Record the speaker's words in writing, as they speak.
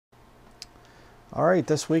All right,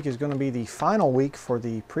 this week is going to be the final week for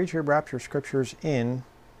the pre-trib rapture scriptures in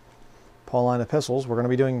Pauline epistles.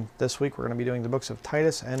 This week we're going to be doing the books of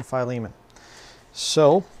Titus and Philemon.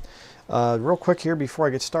 So, real quick here before I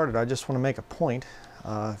get started, I just want to make a point.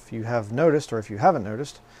 If you have noticed, or if you haven't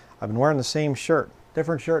noticed, I've been wearing the same shirt,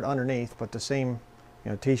 different shirt underneath, but the same,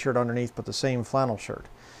 t-shirt underneath, but the same flannel shirt.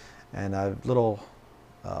 And a little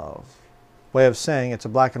way of saying it's a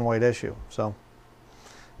black and white issue. So,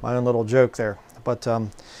 my own little joke there. But we're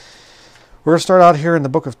going to start out here in the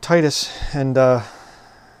book of Titus, and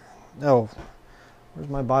where's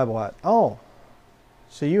my Bible at? Oh,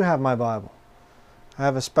 so you have my Bible. I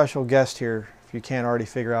have a special guest here, if you can't already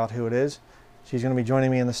figure out who it is. She's going to be joining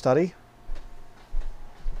me in the study.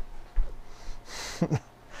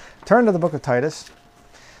 Turn to the book of Titus.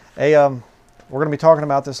 We're going to be talking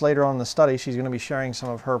about this later on in the study. She's going to be sharing some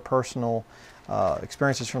of her personal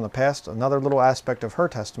experiences from the past. Another little aspect of her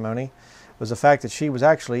testimony was the fact that she was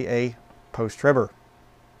actually a post-tribber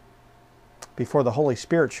before the Holy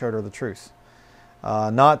Spirit showed her the truth.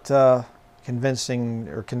 Not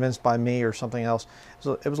convinced by me or something else.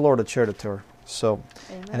 It was the Lord that showed it to her. So,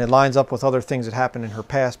 Amen. And it lines up with other things that happened in her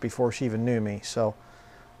past before she even knew me. So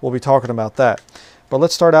we'll be talking about that. But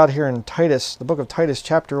let's start out here in Titus, the book of Titus,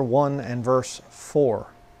 chapter 1 and verse 4.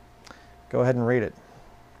 Go ahead and read it.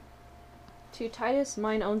 To Titus,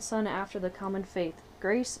 mine own son after the common faith,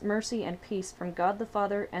 grace, mercy, and peace from God the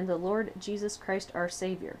Father and the Lord Jesus Christ our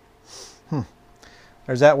Savior.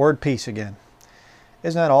 There's that word peace again.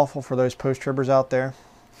 Isn't that awful for those post-tribbers out there?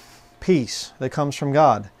 Peace that comes from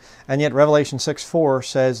God. And yet Revelation 6:4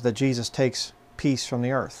 says that Jesus takes peace from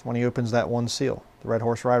the earth when he opens that one seal. The red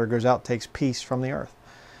horse rider goes out, takes peace from the earth.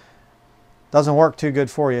 Doesn't work too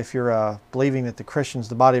good for you if you're believing that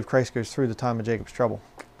the body of Christ goes through the time of Jacob's trouble.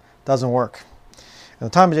 Doesn't work. And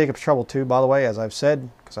the time of Jacob's trouble too, by the way, as I've said,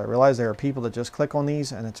 because I realize there are people that just click on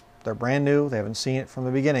these and they're brand new, they haven't seen it from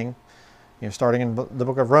the beginning. Starting in the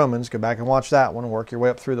book of Romans, go back and watch that one and work your way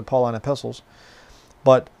up through the Pauline epistles.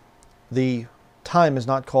 But the time is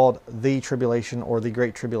not called the tribulation or the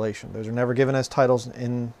great tribulation. Those are never given as titles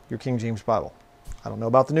in your King James Bible. I don't know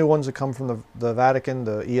about the new ones that come from the Vatican,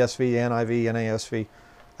 the ESV, NIV, NASV.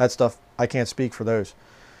 That stuff, I can't speak for those.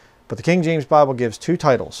 But the King James Bible gives two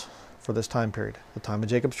titles for this time period. The time of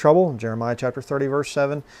Jacob's trouble, Jeremiah chapter 30, verse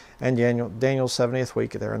 7, and Daniel's 70th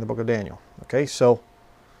week there in the book of Daniel. Okay, so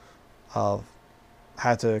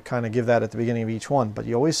had to kind of give that at the beginning of each one. But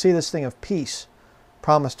you always see this thing of peace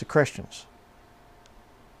promised to Christians.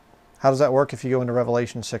 How does that work if you go into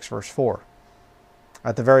Revelation 6, verse 4?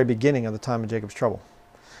 At the very beginning of the time of Jacob's trouble.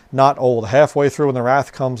 Not old, halfway through when the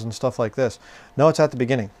wrath comes and stuff like this. No, it's at the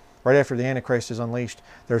beginning. Right after the Antichrist is unleashed,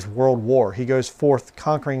 there's world war. He goes forth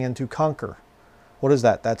conquering and to conquer. What is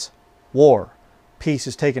that? That's war. Peace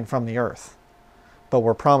is taken from the earth. But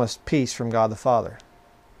we're promised peace from God the Father.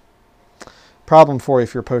 Problem for you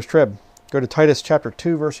if you're post-trib. Go to Titus chapter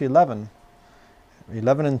 2, verse 11.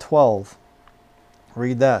 11 and 12.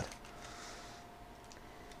 Read that.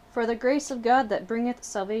 For the grace of God that bringeth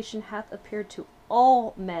salvation hath appeared to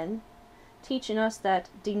all men, teaching us that,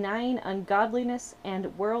 denying ungodliness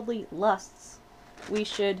and worldly lusts, we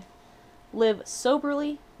should live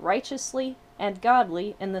soberly, righteously, and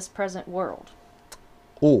godly in this present world.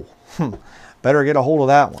 Oh, better get a hold of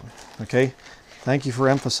that one. Okay? Thank you for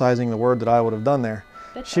emphasizing the word that I would have done there.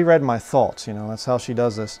 She read my thoughts, that's how she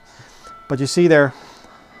does this. But you see there,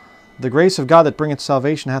 the grace of God that bringeth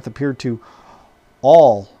salvation hath appeared to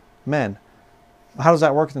all men. How does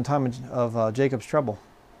that work in the time of Jacob's trouble?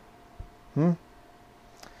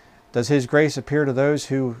 Does his grace appear to those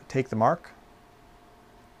who take the mark?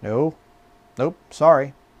 No. Nope,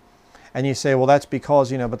 sorry. And you say, well, that's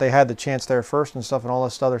because, but they had the chance there first and stuff and all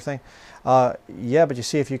this other thing. Yeah, but you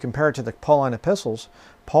see, if you compare it to the Pauline epistles,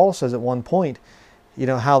 Paul says at one point,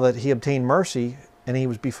 how that he obtained mercy and he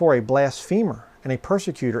was before a blasphemer and a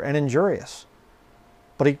persecutor and injurious.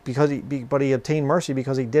 But he obtained mercy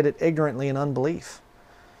because he did it ignorantly in unbelief.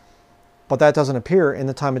 But that doesn't appear in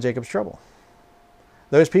the time of Jacob's trouble.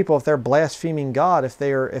 Those people, if they're blaspheming God, if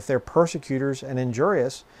they're persecutors and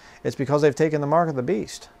injurious, it's because they've taken the mark of the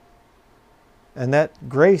beast. And that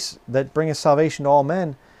grace that bringeth salvation to all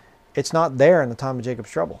men, it's not there in the time of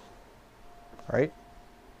Jacob's trouble. All right?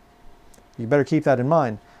 You better keep that in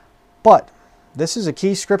mind. But this is a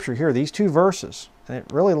key scripture here, these two verses. And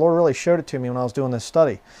the Lord really showed it to me when I was doing this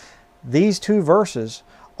study. These two verses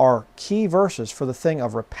are key verses for the thing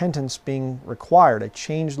of repentance being required, a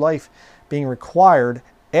changed life being required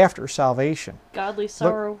after salvation. Godly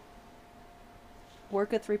sorrow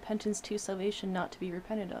worketh repentance to salvation, not to be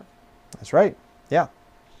repented of. That's right. Yeah.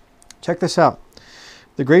 Check this out.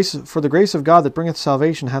 For the grace of God that bringeth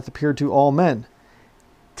salvation hath appeared to all men,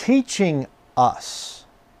 teaching us.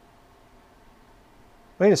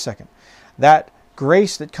 Wait a second. That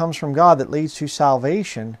grace that comes from God that leads to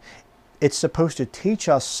salvation, it's supposed to teach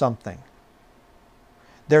us something.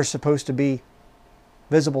 There's supposed to be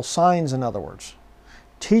visible signs, in other words.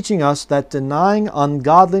 Teaching us that denying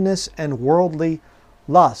ungodliness and worldly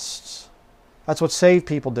lusts. That's what saved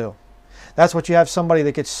people do. That's what you have somebody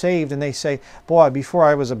that gets saved and they say, boy, before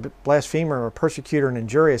I was a blasphemer or a persecutor and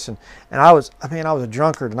injurious, and I was a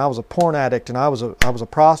drunkard and I was a porn addict and I was a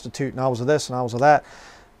prostitute and I was a this and I was a that.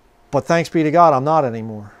 But thanks be to God, I'm not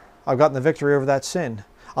anymore. I've gotten the victory over that sin.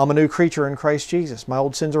 I'm a new creature in Christ Jesus. My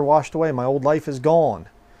old sins are washed away. My old life is gone.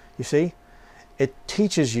 You see? It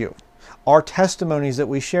teaches you. Our testimonies that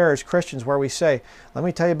we share as Christians where we say, let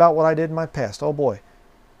me tell you about what I did in my past. Oh boy.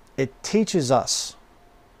 It teaches us.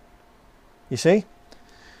 You see?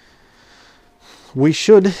 We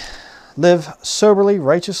should live soberly,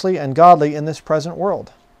 righteously, and godly in this present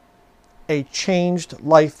world. A changed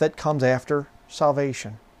life that comes after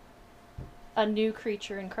salvation. A new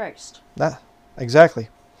creature in Christ. Exactly.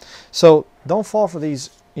 So don't fall for these,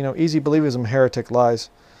 easy believism heretic lies.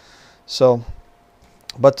 So,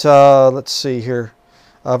 but let's see here.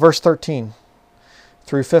 Verse 13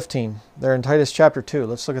 through 15. They're in Titus chapter 2.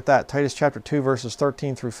 Let's look at that. Titus chapter 2 verses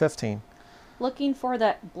 13 through 15. Looking for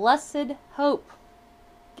that blessed hope.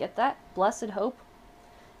 Get that? Blessed hope.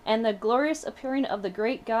 And the glorious appearing of the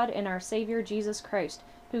great God and our Savior Jesus Christ,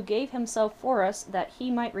 who gave himself for us that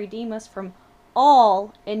he might redeem us from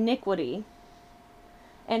all iniquity,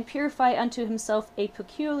 and purify unto himself a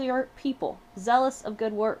peculiar people, zealous of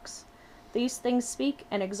good works. These things speak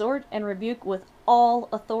and exhort and rebuke with all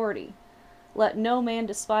authority. Let no man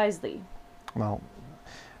despise thee. Well,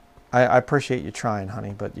 I appreciate you trying,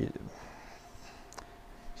 honey, but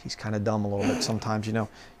she's kind of dumb a little bit sometimes,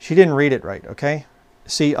 She didn't read it right, okay?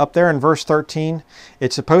 See, up there in verse 13,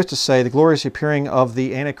 it's supposed to say the glorious appearing of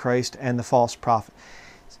the Antichrist and the false prophet.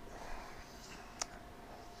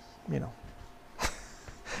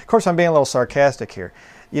 Of course, I'm being a little sarcastic here.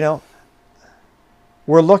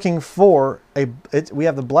 We're looking for we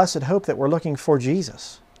have the blessed hope that we're looking for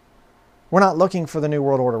Jesus. We're not looking for the New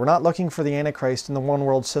World Order. We're not looking for the Antichrist and the one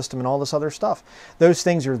world system and all this other stuff. Those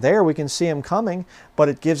things are there. We can see them coming, but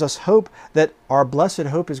it gives us hope that our blessed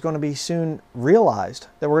hope is going to be soon realized,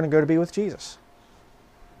 that we're going to go to be with Jesus.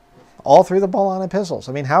 All through the Pauline epistles.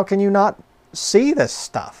 How can you not see this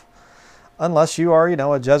stuff? Unless you are,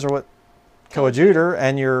 a Jesuit coadjutor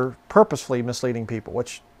and you're purposefully misleading people,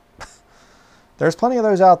 which there's plenty of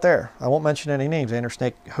those out there. I won't mention any names.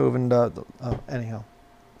 Snake, Hovind, anyhow.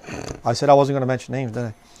 I said I wasn't going to mention names, did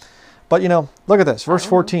I? But, look at this. Verse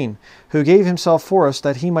 14. Who gave himself for us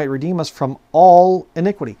that he might redeem us from all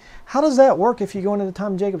iniquity. How does that work if you go into the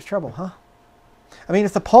time of Jacob's trouble, huh?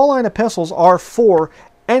 If the Pauline epistles are for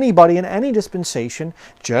anybody in any dispensation,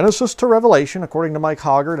 Genesis to Revelation, according to Mike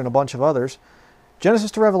Hoggard and a bunch of others, Genesis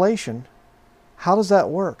to Revelation, how does that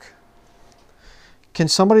work? Can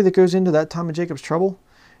somebody that goes into that time of Jacob's trouble,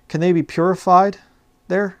 can they be purified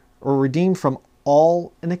there or redeemed from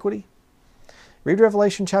all iniquity? Read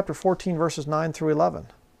Revelation chapter 14 verses 9 through 11.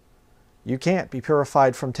 You can't be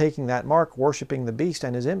purified from taking that mark, worshiping the beast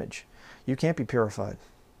and his image. You can't be purified.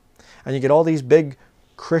 And you get all these big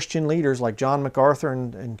Christian leaders like John MacArthur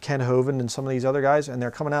and Ken Hovind and some of these other guys, and they're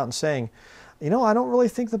coming out and saying, I don't really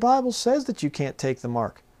think the Bible says that you can't take the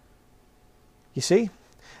mark. You see,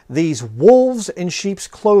 these wolves in sheep's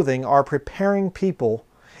clothing are preparing people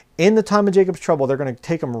in the time of Jacob's trouble. They're going to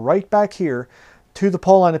take them right back here to the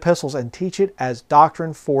Pauline epistles and teach it as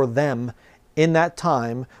doctrine for them in that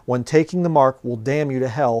time when taking the mark will damn you to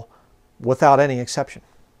hell without any exception.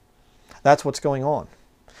 That's what's going on.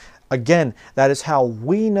 Again, that is how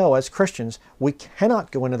we know as Christians we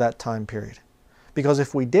cannot go into that time period. Because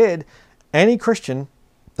if we did, any Christian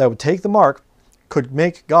that would take the mark could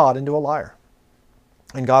make God into a liar.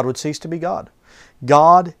 And God would cease to be God.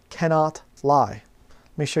 God cannot lie.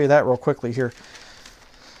 Let me show you that real quickly here.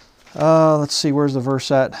 Let's see, where's the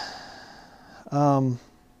verse at?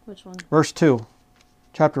 Which one? Verse 2.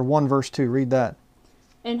 Chapter 1, verse 2. Read that.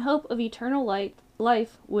 In hope of eternal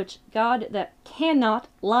life, which God that cannot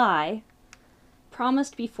lie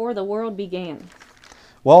promised before the world began.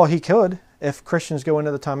 Well, he could if Christians go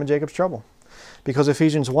into the time of Jacob's trouble. Because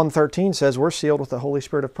Ephesians 1:13 says we're sealed with the Holy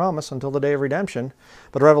Spirit of promise until the day of redemption.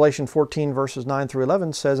 But Revelation 14 verses 9 through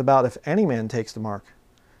 11 says about if any man takes the mark,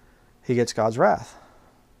 he gets God's wrath.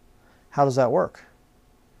 How does that work?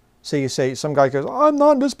 See, you say, some guy goes, I'm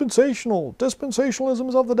non-dispensational. Dispensationalism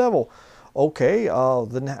is of the devil. Okay,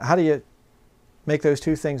 then how do you make those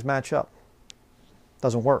two things match up?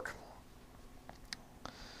 Doesn't work.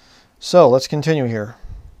 So let's continue here.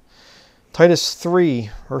 Titus 3,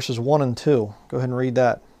 verses 1 and 2. Go ahead and read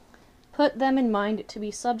that. Put them in mind to be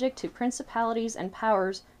subject to principalities and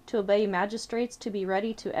powers, to obey magistrates, to be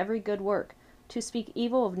ready to every good work, to speak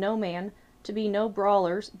evil of no man, to be no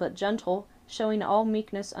brawlers, but gentle, showing all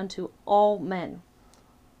meekness unto all men.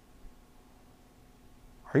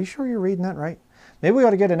 Are you sure you're reading that right? Maybe we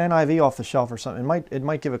ought to get an NIV off the shelf or something. It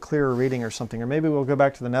might give a clearer reading or something. Or maybe we'll go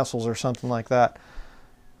back to the Nestles or something like that.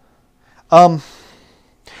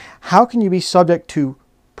 How can you be subject to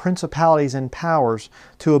principalities and powers,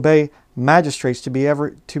 to obey magistrates, to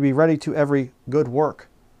be ready to every good work?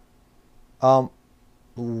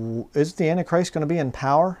 Is the Antichrist going to be in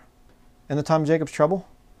power in the time of Jacob's trouble?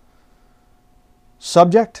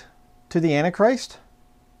 Subject to the Antichrist?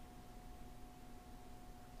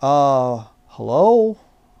 Hello?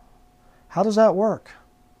 How does that work?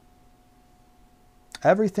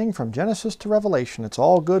 Everything from Genesis to Revelation, it's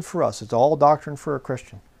all good for us. It's all doctrine for a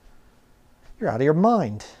Christian. You're out of your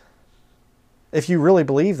mind. If you really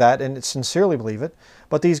believe that and sincerely believe it,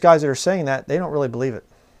 but these guys that are saying that, they don't really believe it.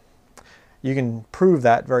 You can prove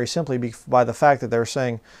that very simply by the fact that they're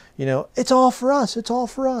saying, you know, it's all for us,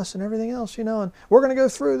 and everything else, you know, and we're going to go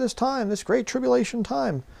through this time, this great tribulation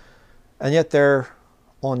time. And yet they're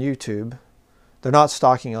on YouTube. They're not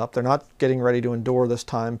stocking up. They're not getting ready to endure this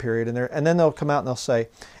time period. And then they'll come out and they'll say,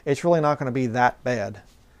 it's really not going to be that bad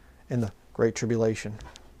in the Great Tribulation.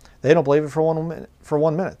 They don't believe it for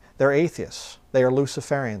 1 minute. They're atheists. They are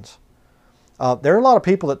Luciferians. There are a lot of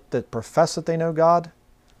people that profess that they know God,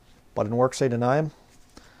 but in works they deny Him.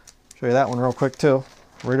 Show you that one real quick too.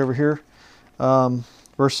 Right over here.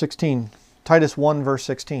 Verse 16. Titus 1 verse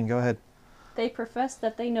 16. Go ahead. They profess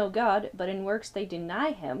that they know God, but in works they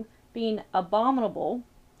deny Him, being abominable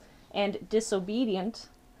and disobedient,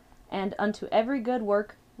 and unto every good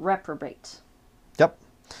work reprobate. Yep.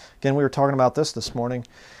 Again, we were talking about this morning.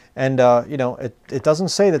 And, you know, it doesn't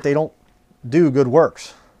say that they don't do good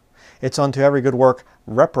works. It's unto every good work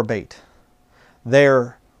reprobate.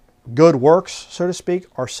 Their good works, so to speak,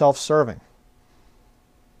 are self-serving.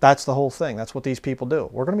 That's the whole thing. That's what these people do.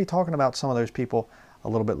 We're going to be talking about some of those people a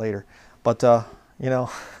little bit later. But, you know...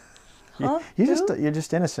 Huh? You're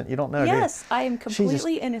just innocent. You don't know. Yes, do I am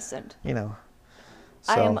completely innocent. You know.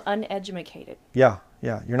 So, I am uneducated. Yeah.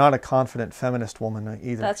 You're not a confident feminist woman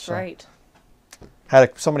either. That's right.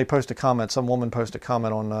 Somebody post a comment. Some woman post a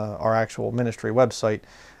comment on our actual ministry website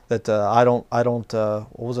that I don't.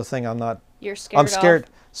 What was the thing? I'm not. You're scared. I'm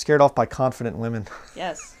scared off by confident women.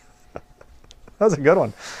 Yes. That was a good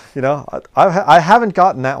one. You know, I haven't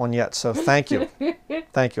gotten that one yet, so thank you.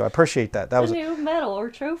 Thank you. I appreciate that. That was a new medal or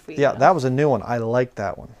trophy. Yeah, that was a new one. I like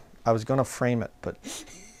that one. I was going to frame it, but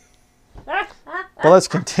let's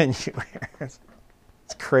continue here. It's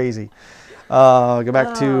crazy. Go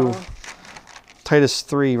back to Titus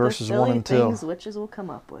 3, verses 1 and 2. Things witches will come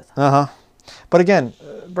up with. But again,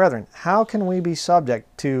 brethren, how can we be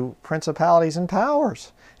subject to principalities and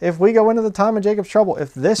powers? If we go into the time of Jacob's trouble,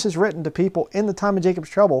 if this is written to people in the time of Jacob's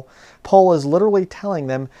trouble, Paul is literally telling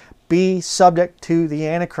them, be subject to the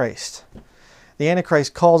Antichrist. The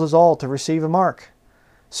Antichrist calls us all to receive a mark.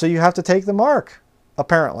 So you have to take the mark,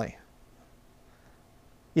 apparently.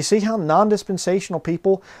 You see how non-dispensational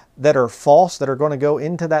people that are false, that are going to go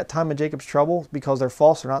into that time of Jacob's trouble because they're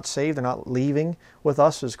false, they're not saved, they're not leaving with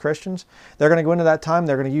us as Christians. They're going to go into that time,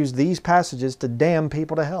 they're going to use these passages to damn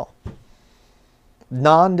people to hell.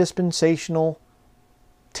 Non-dispensational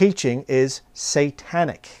teaching is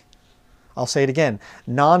satanic. I'll say it again.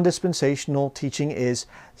 Non-dispensational teaching is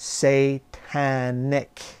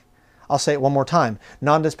satanic. I'll say it one more time.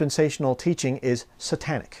 Non-dispensational teaching is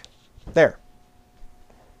satanic. There.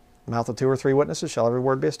 Mouth of 2 or 3 witnesses shall every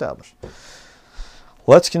word be established.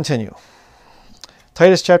 Let's continue.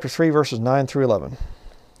 Titus chapter 3, verses 9 through 11.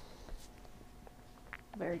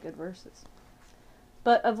 Very good verses.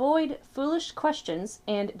 But avoid foolish questions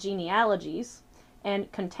and genealogies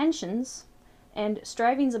and contentions and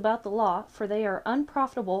strivings about the law, for they are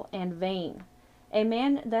unprofitable and vain. A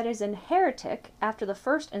man that is an heretic after the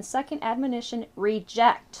first and second admonition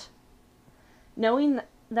reject, knowing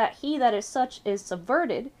that he that is such is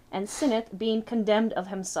subverted and sinneth, being condemned of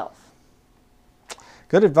himself.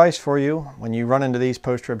 Good advice for you when you run into these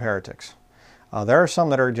post-trib heretics. There are some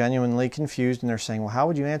that are genuinely confused and they're saying, well, how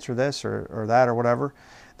would you answer this or that or whatever?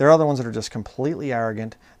 There are other ones that are just completely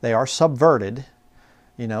arrogant. They are subverted.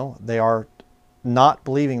 You know, they are not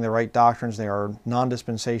believing the right doctrines. They are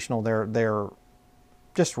non-dispensational. They're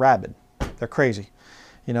just rabid. They're crazy,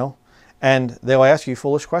 you know. And they'll ask you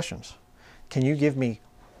foolish questions. Can you give me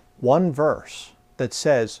one verse that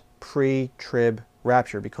says pre-trib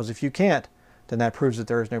rapture, because if you can't, then that proves that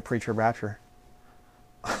there is no pre-trib rapture.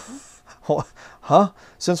 Huh?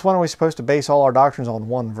 Since when are we supposed to base all our doctrines on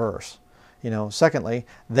one verse? Secondly,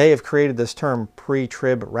 they have created this term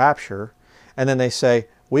pre-trib rapture, and then they say,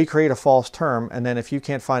 we create a false term, and then if you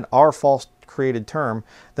can't find our false created term,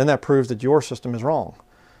 then that proves that your system is wrong.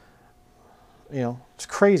 It's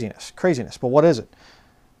craziness. But what is it?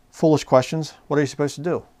 Foolish questions. What are you supposed to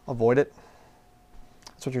do? Avoid it.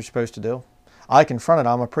 That's what you're supposed to do. I confront it.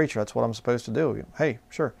 I'm a preacher. That's what I'm supposed to do. Hey,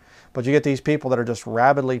 sure. But you get these people that are just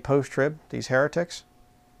rabidly post-trib, these heretics.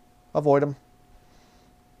 Avoid them.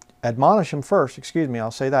 Admonish them first. Excuse me,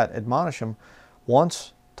 I'll say that. Admonish them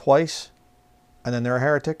once, twice, and then they're a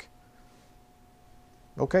heretic.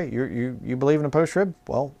 Okay, you believe in a post-trib?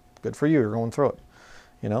 Well, good for you. You're going through it.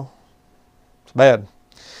 It's bad.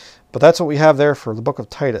 But that's what we have there for the book of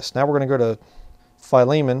Titus. Now we're going to go to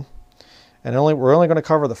Philemon. And we're only going to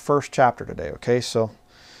cover the first chapter today, okay? So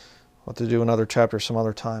we'll have to do another chapter some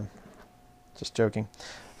other time. Just joking.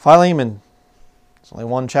 Philemon. It's only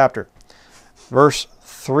one chapter. Verse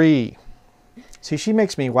 3. See, she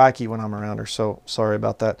makes me wacky when I'm around her, so sorry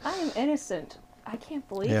about that. I am innocent. I can't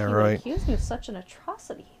believe you accused me of such an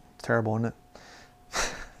atrocity. Terrible, isn't it?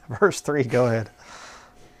 Verse 3, go ahead.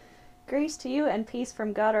 Grace to you and peace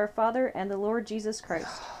from God our Father and the Lord Jesus Christ.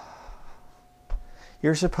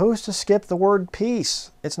 You're supposed to skip the word peace.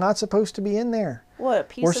 It's not supposed to be in there. What, a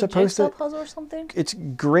piece of jigsaw puzzle or something? It's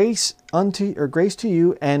grace to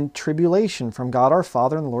you and tribulation from God our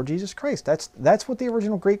Father and the Lord Jesus Christ. That's what the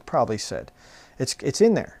original Greek probably said. It's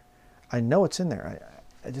in there. I know it's in there.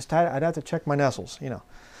 I'd have to check my nestles, No,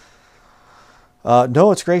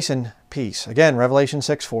 it's grace and peace. Again, Revelation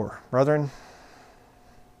 6:4. Brethren,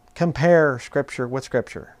 compare Scripture with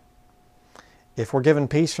Scripture. If we're given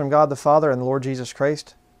peace from God the Father and the Lord Jesus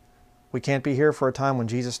Christ, we can't be here for a time when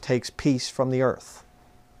Jesus takes peace from the earth.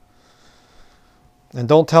 And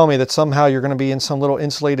don't tell me that somehow you're going to be in some little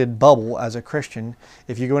insulated bubble as a Christian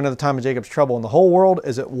if you go into the time of Jacob's trouble and the whole world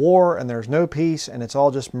is at war and there's no peace and it's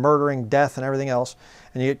all just murdering, death, and everything else.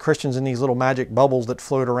 And you get Christians in these little magic bubbles that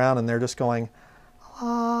float around and they're just going,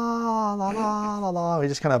 la, la, la, la, la. We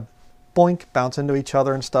just kind of boink, bounce into each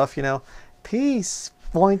other and stuff, Peace,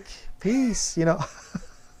 boink, peace,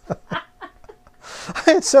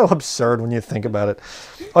 It's so absurd when you think about it.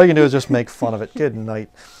 All you can do is just make fun of it. Good night.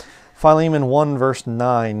 Philemon 1 verse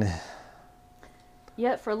 9.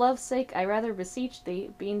 Yet for love's sake I rather beseech thee,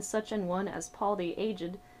 being such an one as Paul the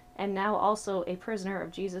aged, and now also a prisoner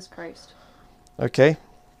of Jesus Christ. Okay,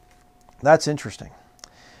 that's interesting.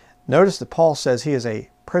 Notice that Paul says he is a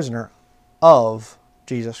prisoner of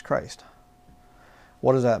Jesus Christ.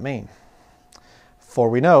 What does that mean? For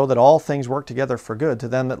we know that all things work together for good to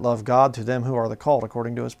them that love God, to them who are the called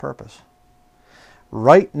according to his purpose.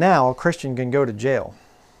 Right now, a Christian can go to jail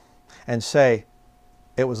and say,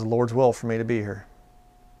 it was the Lord's will for me to be here.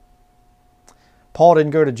 Paul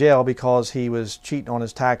didn't go to jail because he was cheating on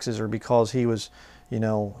his taxes or because he was,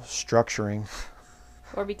 structuring.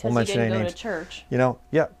 Or because he didn't go to church.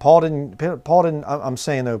 Yeah, Paul didn't, I'm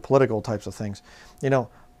saying though, political types of things.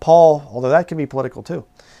 Paul, although that can be political too.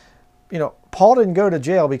 Paul didn't go to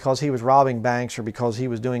jail because he was robbing banks or because he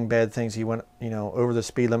was doing bad things. He went, over the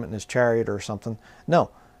speed limit in his chariot or something. No,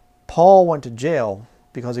 Paul went to jail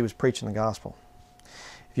because he was preaching the gospel.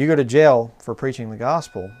 If you go to jail for preaching the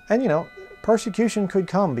gospel, and persecution could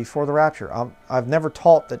come before the rapture. I've never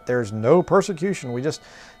taught that there's no persecution. We just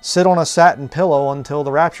sit on a satin pillow until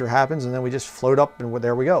the rapture happens and then we just float up and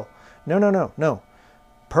there we go. No.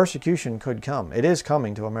 Persecution could come. It is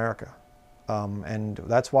coming to America. And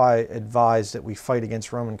that's why I advise that we fight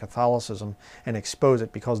against Roman Catholicism and expose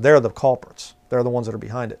it, because they're the culprits. They're the ones that are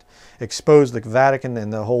behind it. Expose the Vatican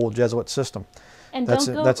and the whole Jesuit system. And don't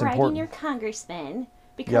go writing your congressmen,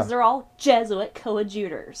 because they're all Jesuit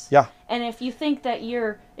coadjutors. Yeah. And if you think that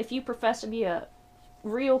if you profess to be a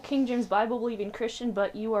real King James Bible believing Christian,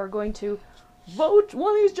 but you are going to vote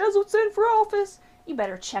one of these Jesuits in for office, you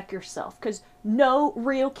better check yourself, because no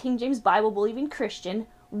real King James Bible believing Christian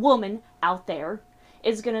woman out there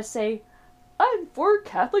is going to say, I'm for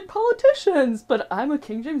Catholic politicians, but I'm a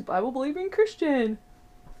King James Bible believing Christian.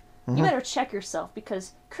 Mm-hmm. You better check yourself,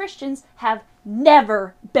 because Christians have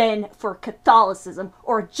never been for Catholicism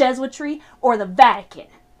or Jesuitry or the Vatican.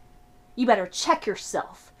 You better check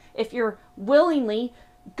yourself if you're willingly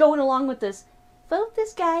going along with this, vote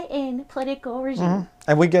this guy in political regime. Mm-hmm.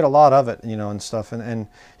 And we get a lot of it, and stuff. And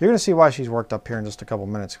you're going to see why she's worked up here in just a couple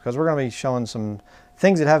minutes, because we're going to be showing some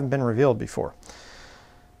things that haven't been revealed before.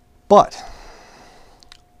 But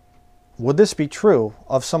would this be true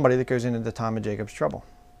of somebody that goes into the time of Jacob's trouble?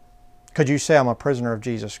 Could you say, I'm a prisoner of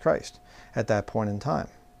Jesus Christ? at that point in time.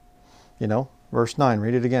 You know, verse 9,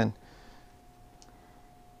 read it again.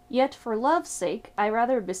 Yet for love's sake I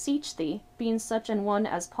rather beseech thee, being such an one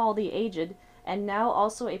as Paul the aged, and now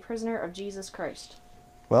also a prisoner of Jesus Christ.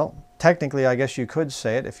 Well, technically I guess you could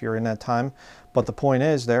say it if you're in that time, but the point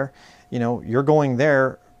is there, you know, you're going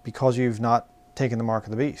there because you've not taken the mark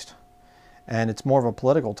of the beast. And it's more of a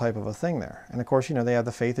political type of a thing there. And of course, you know, they have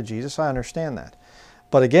the faith of Jesus. I understand that.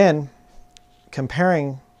 But again,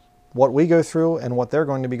 comparing what we go through and what they're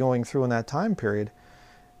going to be going through in that time period,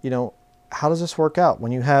 you know, how does this work out?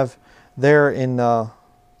 When you have there in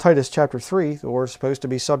Titus chapter 3, the we're supposed to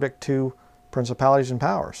be subject to principalities and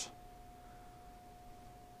powers.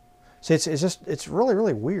 See, it's really,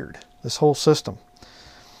 really weird, this whole system.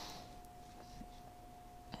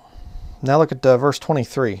 Now look at verse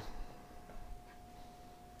 23.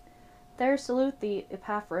 There salute thee,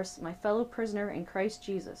 Epaphras, my fellow prisoner in Christ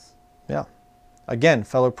Jesus. Yeah. Again,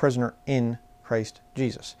 fellow prisoner in Christ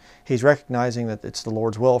Jesus. He's recognizing that it's the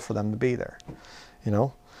Lord's will for them to be there. You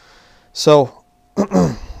know? So,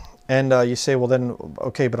 and you say, well then,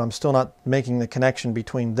 okay, but I'm still not making the connection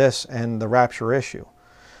between this and the rapture issue.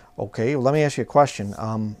 Okay, well, let me ask you a question.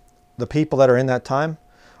 The people that are in that time,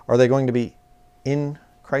 are they going to be in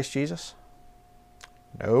Christ Jesus?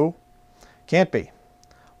 No. Can't be.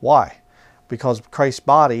 Why? Because Christ's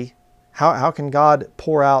body, how can God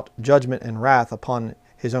pour out judgment and wrath upon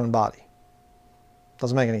his own body?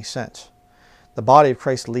 Doesn't make any sense. The body of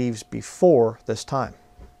Christ leaves before this time.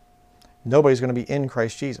 Nobody's going to be in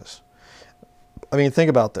Christ Jesus. I mean, think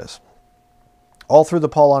about this. All through the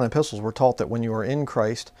Pauline epistles, we're taught that when you are in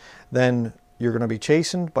Christ, then you're going to be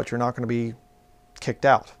chastened, but you're not going to be kicked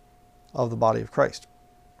out of the body of Christ.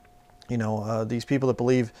 You know, these people that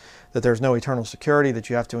believe that there's no eternal security, that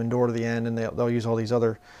you have to endure to the end, and they'll use all these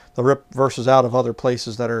other, they'll rip verses out of other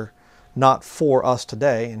places that are not for us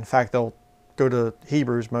today. In fact, they'll go to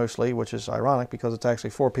Hebrews mostly, which is ironic because it's actually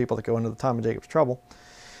for people that go into the time of Jacob's trouble.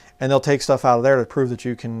 And they'll take stuff out of there to prove that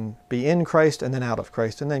you can be in Christ and then out of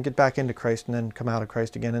Christ and then get back into Christ and then come out of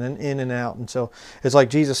Christ again and then in and out. And so it's like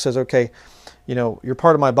Jesus says, okay, you know, you're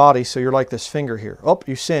part of my body, so you're like this finger here. Oh,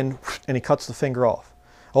 you sinned, and he cuts the finger off.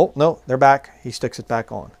 Oh, no, they're back. He sticks it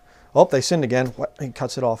back on. Oh, they sinned again. He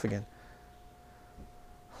cuts it off again.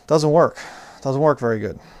 Doesn't work. Doesn't work very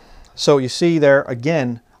good. So you see there,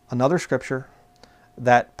 again, another scripture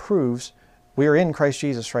that proves we are in Christ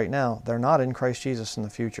Jesus right now. They're not in Christ Jesus in the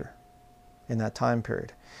future, in that time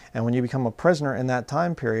period. And when you become a prisoner in that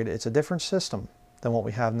time period, it's a different system than what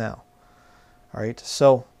we have now. All right,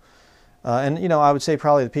 so, and you know, I would say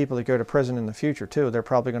probably the people that go to prison in the future too, they're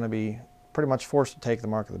probably going to be pretty much forced to take the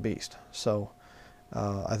mark of the beast. So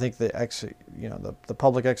I think the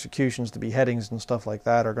public executions, the beheadings and stuff like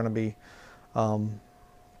that are going to be,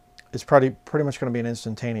 it's pretty much going to be an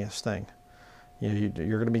instantaneous thing. You know,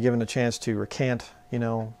 you're going to be given a chance to recant, you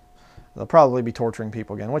know. They'll probably be torturing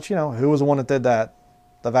people again, which, you know, who was the one that did that?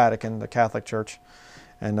 The Vatican, the Catholic Church.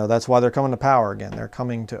 And that's why they're coming to power again. They're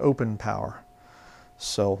coming to open power.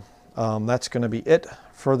 So that's going to be it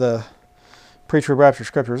for the pre-trib rapture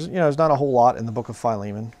scriptures. You know, there's not a whole lot in the book of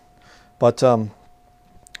Philemon. But you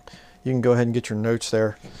can go ahead and get your notes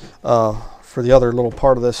there for the other little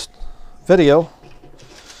part of this video.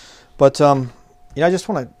 But you know, I just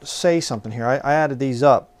want to say something here. I added these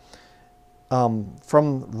up.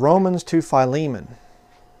 From Romans to Philemon,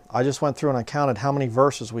 I just went through and I counted how many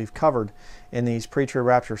verses we've covered in these pre-trib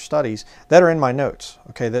rapture studies that are in my notes.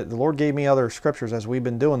 Okay, the Lord gave me other scriptures as we've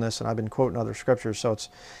been doing this, and I've been quoting other scriptures, so it's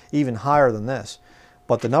even higher than this.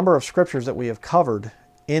 But the number of scriptures that we have covered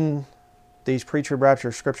in these pre-trib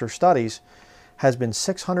rapture scripture studies has been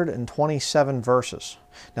 627 verses.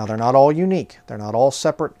 Now, they're not all unique. They're not all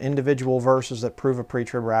separate individual verses that prove a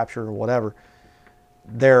pre-trib rapture or whatever.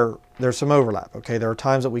 There's some overlap. Okay, there are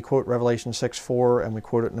times that we quote Revelation 6:4 and we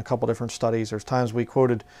quote it in a couple different studies. There's times we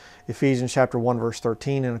quoted Ephesians chapter 1 verse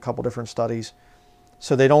 13 in a couple different studies.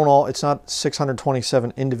 So they don't all, it's not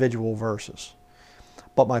 627 individual verses.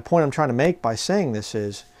 But my point I'm trying to make by saying this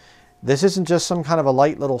is, this isn't just some kind of a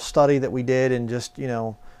light little study that we did and just, you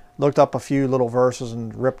know, looked up a few little verses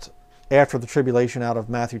and ripped after the tribulation out of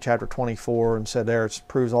Matthew chapter 24 and said there it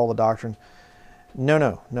proves all the doctrine. No,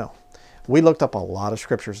 no, no. We looked up a lot of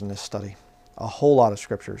scriptures in this study, a whole lot of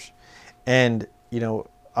scriptures. And, you know,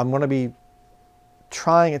 I'm going to be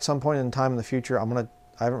trying at some point in time in the future, I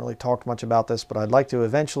haven't really talked much about this, but I'd like to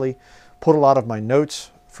eventually put a lot of my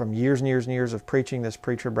notes from years and years and years of preaching this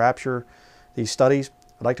pre-trib rapture, these studies.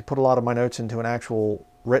 I'd like to put a lot of my notes into an actual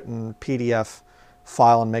written PDF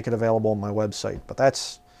file and make it available on my website. But I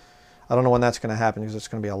don't know when that's going to happen because it's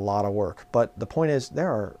going to be a lot of work. But the point is,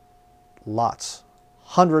 there are lots,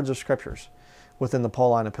 hundreds of scriptures within the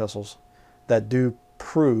Pauline epistles that do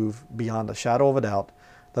prove beyond a shadow of a doubt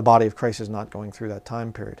the body of Christ is not going through that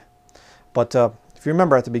time period. But if you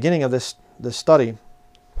remember at the beginning of this study,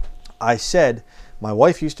 I said my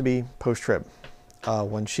wife used to be post-trib.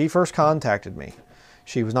 When she first contacted me,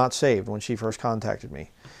 she was not saved when she first contacted me.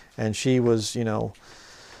 And she was, you know,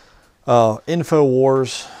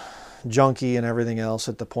 InfoWars junkie and everything else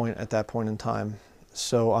at that point in time.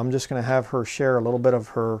 So I'm just going to have her share a little bit of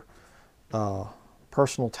her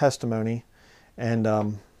personal testimony and,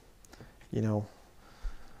 you know,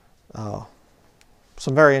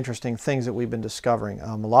 some very interesting things that we've been discovering.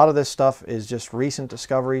 A lot of this stuff is just recent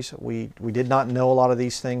discoveries. We did not know a lot of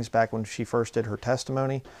these things back when she first did her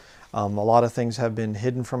testimony. A lot of things have been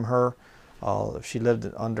hidden from her. She lived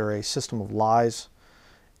under a system of lies.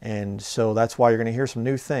 And so that's why you're going to hear some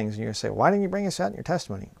new things. And you're going to say, why didn't you bring us out in your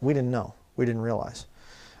testimony? We didn't know. We didn't realize.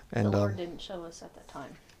 And the Lord didn't show us at that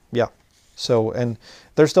time. Yeah. So, and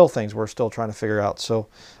there's still things we're still trying to figure out. So,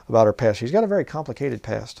 about her past. She's got a very complicated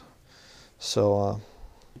past. So,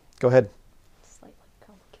 go ahead. Slightly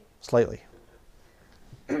complicated. Slightly.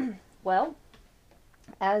 Well,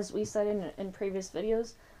 as we said in previous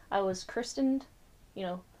videos, I was christened, you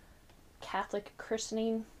know, Catholic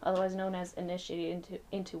christening, otherwise known as initiated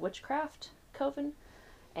into witchcraft coven,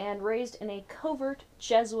 and raised in a covert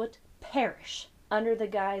Jesuit parish under the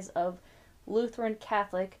guise of Lutheran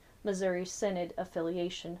Catholic Missouri Synod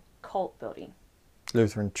affiliation cult building.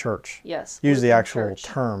 Lutheran Church. Yes. Use Lutheran the actual Church.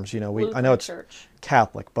 terms. You know, Lutheran I know it's Church.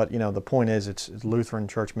 Catholic, but you know the point is it's Lutheran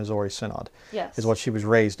Church Missouri Synod. Yes. Is what she was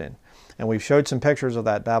raised in, and we've showed some pictures of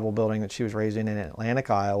that Babel building that she was raised in Atlantic,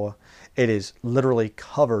 Iowa. It is literally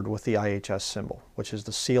covered with the IHS symbol, which is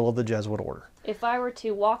the seal of the Jesuit order. If I were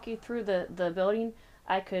to walk you through the building,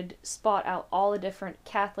 I could spot out all the different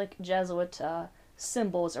Catholic Jesuit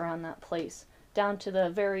symbols around that place, down to the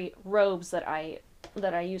very robes that I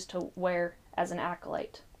used to wear as an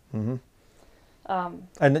acolyte. Mm-hmm.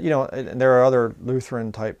 And you know, and there are other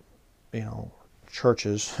Lutheran type, you know,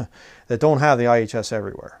 churches that don't have the IHS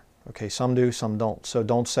everywhere. Okay, some do, some don't. So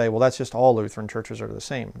don't say, well, that's just all Lutheran churches are the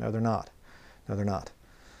same. No, they're not. No, they're not.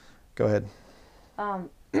 Go ahead.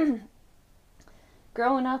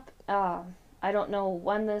 Growing up, I don't know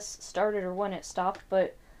when this started or when it stopped,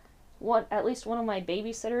 but at least one of my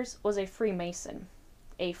babysitters was a Freemason,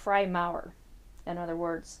 a Freimaurer, in other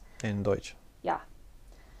words. In Deutsch. Yeah.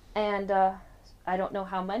 And I don't know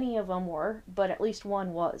how many of them were, but at least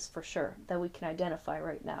one was for sure that we can identify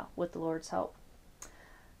right now with the Lord's help.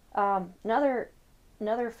 Another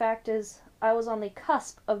fact is I was on the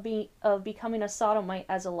cusp of becoming a sodomite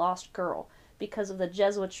as a lost girl because of the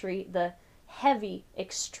Jesuitry, the heavy,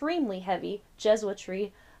 extremely heavy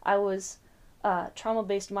Jesuitry. I was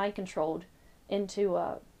trauma-based mind controlled into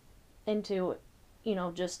you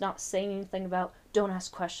know, just not saying anything about don't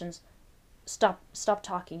ask questions, stop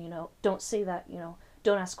talking, you know, don't say that, you know,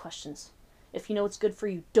 don't ask questions. If you know what's good for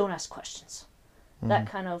you, don't ask questions. Mm-hmm. That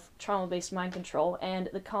kind of trauma-based mind control, and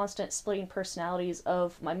the constant splitting personalities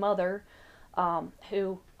of my mother,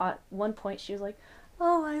 who at one point she was like,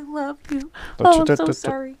 "Oh, I love you. Oh, I'm so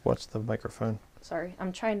sorry." What's the microphone? Sorry,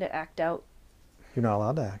 I'm trying to act out. You're not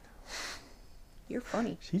allowed to act. You're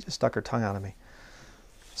funny. She just stuck her tongue out at me.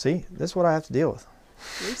 See, this is what I have to deal with.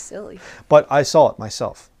 You're silly. But I saw it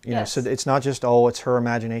myself. You Yes. know, so it's not just, oh, it's her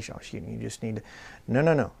imagination. Oh, you just need to... No.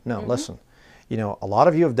 Mm-hmm. Listen. You know, a lot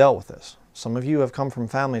of you have dealt with this. Some of you have come from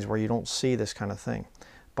families where you don't see this kind of thing.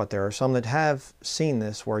 But there are some that have seen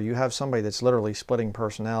this where you have somebody that's literally splitting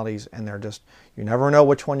personalities and they're just... You never know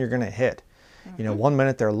which one you're going to hit. Mm-hmm. You know, one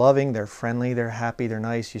minute they're loving, they're friendly, they're happy, they're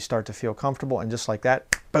nice. You start to feel comfortable, and just like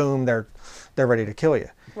that, boom, they're ready to kill you.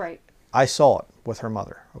 Right. I saw it with her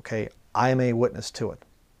mother, okay? I am a witness to it,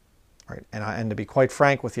 right? And to be quite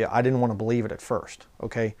frank with you, I didn't want to believe it at first,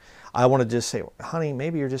 okay? I wanted to just say, honey,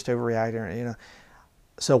 maybe you're just overreacting, you know?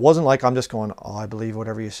 So it wasn't like I'm just going, oh, I believe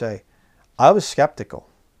whatever you say. I was skeptical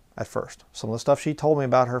at first. Some of the stuff she told me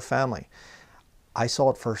about her family, I saw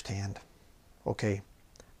it firsthand, okay?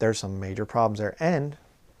 There's some major problems there and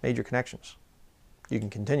major connections. You can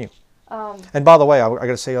continue. And by the way, I got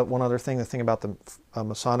to say one other thing, the thing about the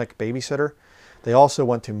Masonic babysitter. They also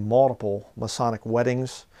went to multiple Masonic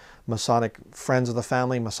weddings, Masonic friends of the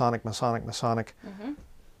family, Masonic. Mm-hmm.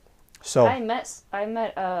 So I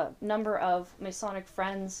met a number of Masonic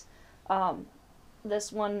friends.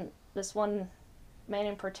 This one man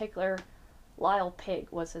in particular, Lyle Pig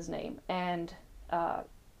was his name, and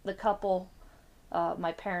the couple,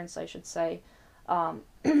 my parents, I should say,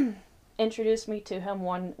 introduced me to him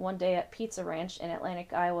one day at Pizza Ranch in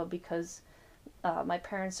Atlantic, Iowa, because my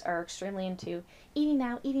parents are extremely into eating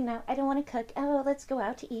out, eating out. I don't want to cook. Oh, let's go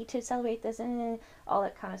out to eat to celebrate this and all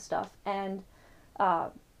that kind of stuff. And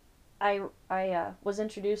I was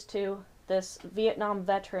introduced to this Vietnam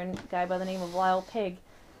veteran guy by the name of Lyle Pig,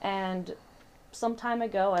 and some time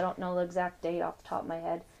ago, I don't know the exact date off the top of my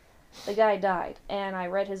head, the guy died, and I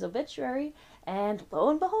read his obituary, and lo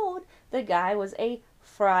and behold, the guy was a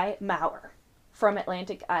Fry Maurer from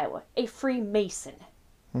Atlantic, Iowa, a Freemason.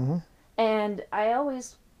 Mm-hmm. And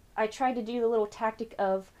I tried to do the little tactic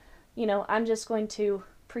of, I'm just going to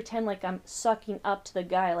pretend like I'm sucking up to the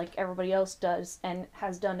guy like everybody else does and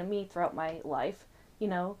has done to me throughout my life.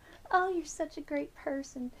 Oh, you're such a great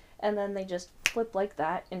person. And then they just flip like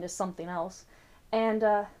that into something else. And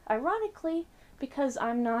ironically, because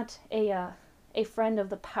I'm not a friend of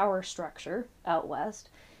the power structure out west,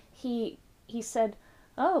 he said,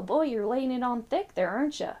 oh boy, you're laying it on thick there,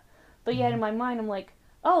 aren't you? But yet in my mind I'm like,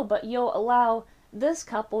 oh, but you'll allow this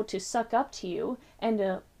couple to suck up to you and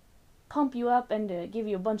to pump you up and to give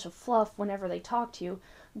you a bunch of fluff whenever they talk to you.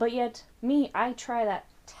 But yet me, I try that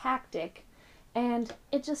tactic and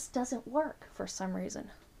it just doesn't work for some reason.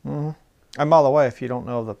 Mm-hmm. And by the way, if you don't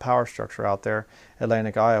know the power structure out there,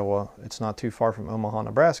 Atlantic, Iowa, it's not too far from Omaha,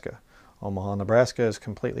 Nebraska. Omaha, Nebraska is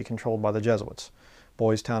completely controlled by the Jesuits.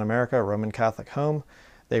 Boys Town, America, Roman Catholic home.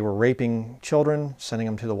 They were raping children, sending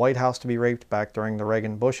them to the White House to be raped back during the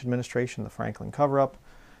Reagan-Bush administration, the Franklin cover-up.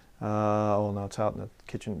 Oh, no, it's out in the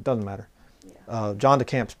kitchen. It doesn't matter. Yeah. John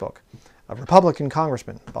DeCamp's book. A Republican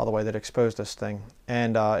congressman, by the way, that exposed this thing.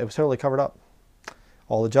 And it was totally covered up.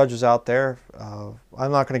 All the judges out there,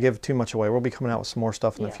 I'm not going to give too much away. We'll be coming out with some more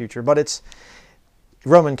stuff in the future. But it's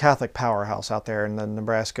Roman Catholic powerhouse out there in the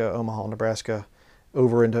Nebraska, Omaha, Nebraska,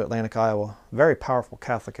 over into Atlantic, Iowa. Very powerful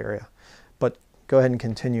Catholic area. But go ahead and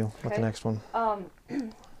continue with the next one.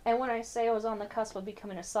 And when I say I was on the cusp of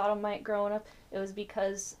becoming a sodomite growing up, it was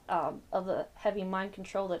because of the heavy mind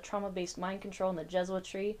control, the trauma-based mind control, and the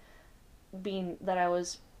Jesuitry, being that I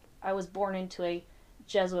was born into a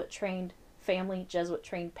Jesuit-trained family,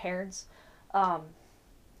 Jesuit-trained parents. I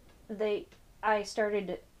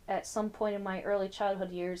started at some point in my early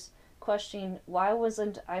childhood years questioning, why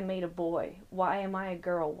wasn't I made a boy? Why am I a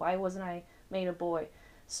girl? Why wasn't I made a boy?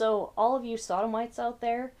 So all of you sodomites out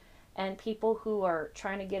there and people who are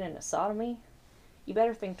trying to get into sodomy, you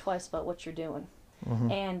better think twice about what you're doing.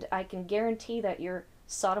 Mm-hmm. And I can guarantee that your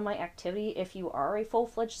sodomite activity, if you are a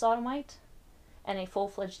full-fledged sodomite and a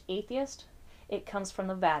full-fledged atheist, it comes from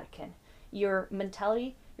the Vatican. Your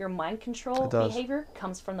mentality, your mind control behavior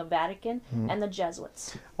comes from the Vatican and the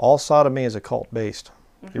Jesuits. All sodomy is occult-based.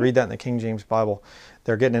 You read that in the King James Bible.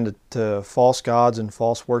 They're getting into false gods and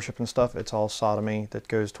false worship and stuff. It's all sodomy that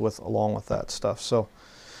goes along with that stuff. So,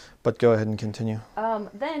 but go ahead and continue.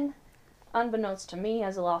 Then, unbeknownst to me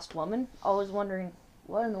as a lost woman, always wondering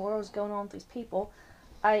what in the world is going on with these people,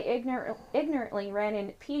 I ignorantly ran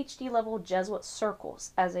in PhD-level Jesuit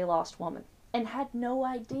circles as a lost woman and had no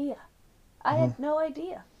idea. I had no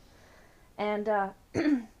idea. And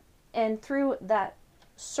and through that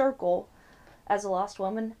circle, as a lost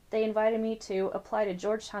woman, they invited me to apply to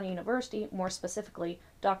Georgetown University, more specifically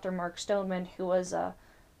Dr. Mark Stoneman, who was a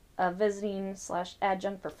visiting /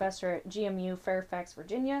 adjunct professor at GMU, Fairfax,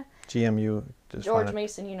 Virginia. GMU? George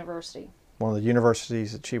Mason University. One of the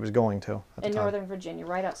universities that she was going to at the time. Northern Virginia,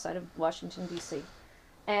 right outside of Washington, D.C.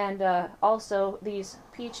 And also these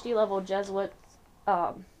PhD-level Jesuits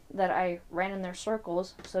that I ran in their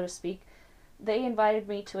circles, so to speak, they invited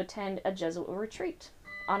me to attend a Jesuit retreat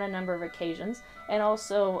on a number of occasions, and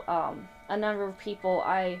also a number of people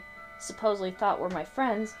I supposedly thought were my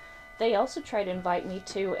friends, they also tried to invite me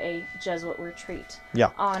to a Jesuit retreat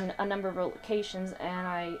on a number of occasions, and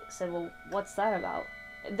I said, well, what's that about?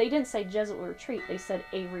 They didn't say Jesuit retreat, they said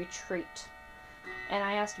a retreat. And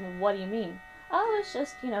I asked them, what do you mean? Oh, it's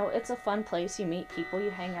just, it's a fun place, you meet people,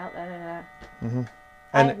 you hang out, da da da. Mm-hmm.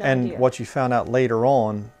 And what you found out later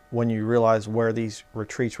on, when you realized where these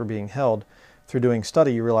retreats were being held, through doing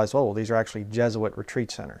study, you realize, oh, these are actually Jesuit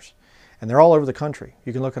retreat centers. And they're all over the country.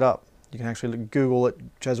 You can look it up. You can actually Google it,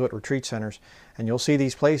 Jesuit retreat centers, and you'll see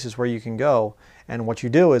these places where you can go. And what you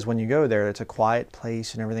do is when you go there, it's a quiet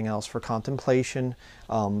place and everything else for contemplation.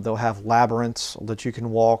 They'll have labyrinths that you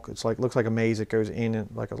can walk. It's looks like a maze that goes in, and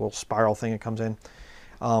like a little spiral thing that comes in.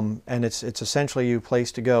 And it's essentially a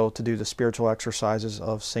place to go to do the spiritual exercises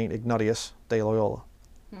of St. Ignatius de Loyola.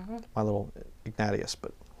 Mm-hmm. My little Ignatius,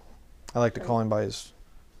 but I like to call him by his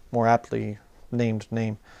more aptly named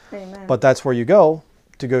name. Amen. But that's where you go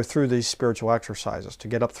to go through these spiritual exercises, to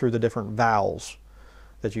get up through the different vows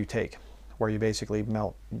that you take. where you basically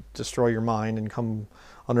destroy your mind and come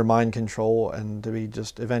under mind control, and to be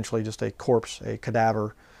just eventually just a corpse, a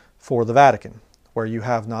cadaver for the Vatican, where you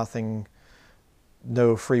have nothing,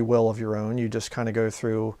 no free will of your own. You just kind of go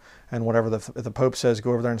through, and whatever if the Pope says,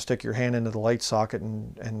 go over there and stick your hand into the light socket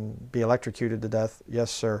and be electrocuted to death. Yes,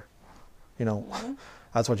 sir. You know,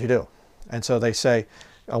 that's what you do. And so they say,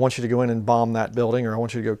 I want you to go in and bomb that building, or I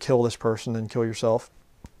want you to go kill this person and kill yourself.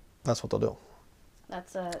 That's what they'll do.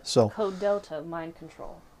 That's a So, code delta mind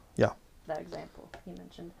control. Yeah. That example you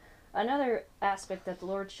mentioned. Another aspect that the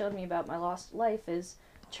Lord showed me about my lost life is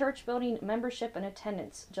church building, membership, and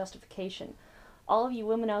attendance justification. All of you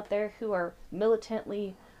women out there who are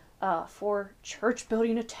militantly for church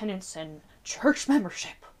building, attendance, and church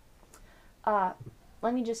membership,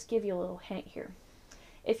 let me just give you a little hint here.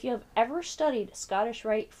 If you have ever studied Scottish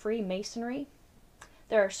Rite Freemasonry,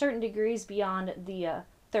 there are certain degrees beyond the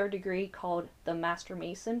third degree called the Master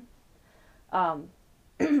Mason.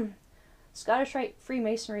 Scottish Rite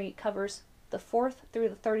Freemasonry covers the 4th through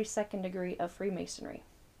the 32nd degree of Freemasonry.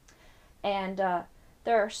 And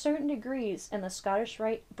there are certain degrees in the Scottish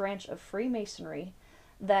Rite branch of Freemasonry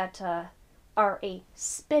that are a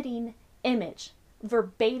spitting image,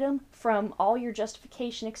 verbatim from all your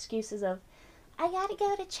justification excuses of, I gotta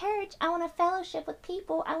go to church, I want to fellowship with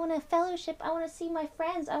people, I want to fellowship, I want to see my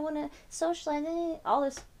friends, I want to socialize,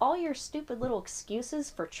 all your stupid little excuses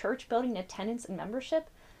for church building, attendance, and membership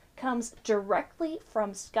comes directly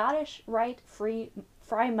from Scottish Rite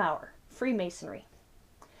Freemasonry.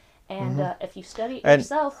 And if you study it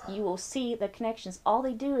yourself, you will see the connections. All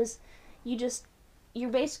they do is you're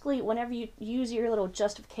basically, whenever you use your little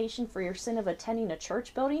justification for your sin of attending a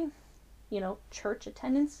church building, church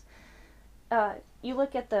attendance, you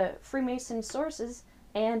look at the Freemason sources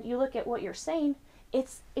and you look at what you're saying,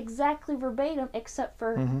 it's exactly verbatim except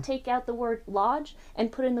for take out the word lodge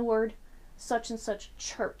and put in the word such and such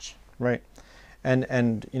church. Right.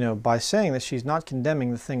 And by saying this, she's not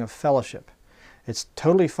condemning the thing of fellowship. It's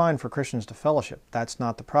totally fine for Christians to fellowship. That's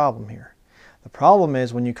not the problem here. The problem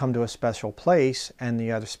is when you come to a special place and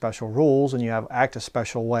you have special rules and you act a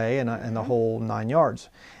special way and the whole 9 yards.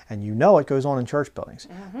 And it goes on in church buildings.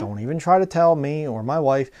 Don't even try to tell me or my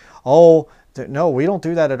wife, no, we don't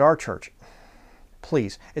do that at our church.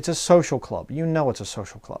 Please, it's a social club. It's a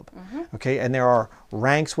social club. Okay, and there are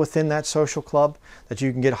ranks within that social club that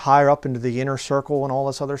you can get higher up into the inner circle and all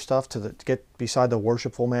this other stuff to get beside the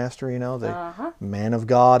worshipful master, the man of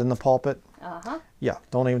God in the pulpit. Yeah,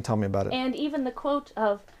 don't even tell me about it. And even the quote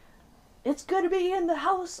of, it's good to be in the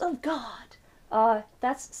house of God.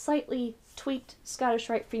 That's slightly tweaked Scottish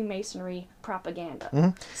Rite Freemasonry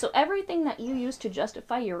propaganda. So everything that you use to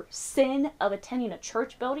justify your sin of attending a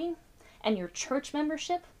church building and your church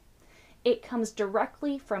membership, it comes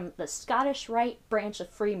directly from the Scottish Rite branch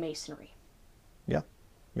of Freemasonry. Yeah,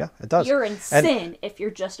 it does. You're in sin if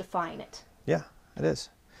you're justifying it. Yeah, it is.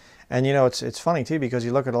 And it's funny too, because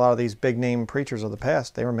you look at a lot of these big name preachers of the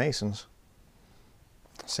past, they were Masons.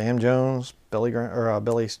 Sam Jones, Billy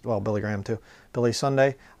Graham too, Billy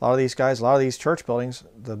Sunday, a lot of these guys, a lot of these church buildings,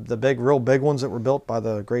 the real big ones that were built by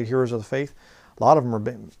the great heroes of the faith, a lot of them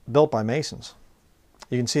were built by Masons.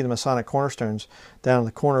 You can see the Masonic cornerstones down in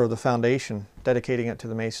the corner of the foundation, dedicating it to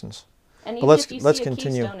the Masons. And but even let's if you see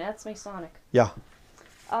continue. A keystone, that's Masonic. Yeah.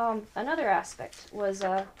 Another aspect was,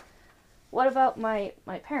 what about my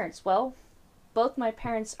parents? Well, both my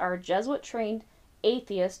parents are Jesuit-trained,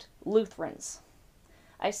 atheist Lutherans.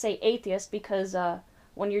 I say atheist because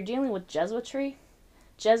when you're dealing with Jesuitry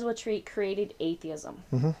created atheism.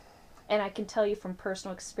 And I can tell you from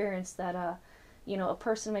personal experience that, a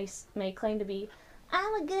person may claim to be,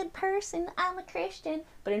 I'm a good person, I'm a Christian,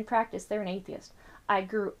 but in practice, they're an atheist. I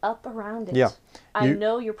grew up around it. Yeah. I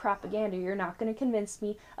know your propaganda. You're not going to convince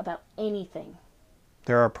me about anything.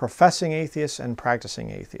 There are professing atheists and practicing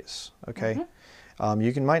atheists, okay?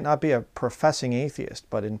 You might not be a professing atheist,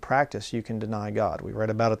 but in practice, you can deny God. We read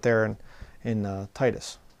about it there in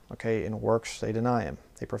Titus, okay? In works, they deny Him.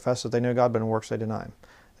 They profess that they know God, but in works, they deny Him.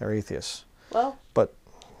 They're atheists. Well, but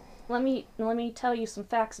let me tell you some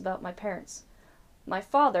facts about my parents. My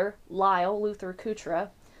father, Lyle Luther Kuchera,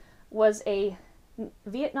 was a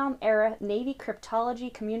Vietnam-era Navy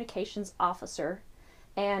cryptology communications officer,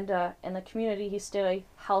 and in the community he's still a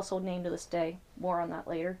household name to this day. More on that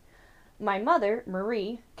later. My mother,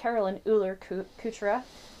 Marie Carolyn Euler Kuchera,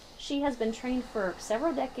 she has been trained for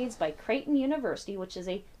several decades by Creighton University, which is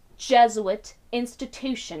a Jesuit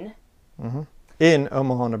institution. In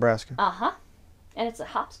Omaha, Nebraska. And it's a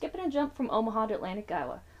hop, skip, and a jump from Omaha to Atlantic,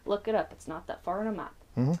 Iowa. Look it up. It's not that far on a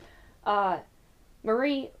map.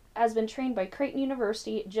 Marie has been trained by Creighton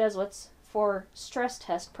University Jesuits for stress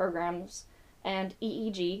test programs and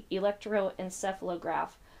EEG,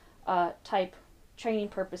 electroencephalograph, type training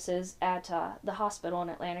purposes at the hospital in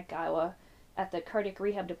Atlantic, Iowa, at the cardiac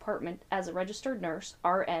rehab department as a registered nurse,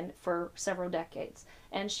 RN, for several decades.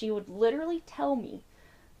 And she would literally tell me,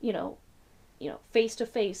 you know, face to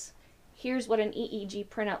face, here's what an EEG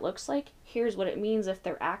printout looks like, here's what it means if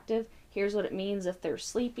they're active, here's what it means if they're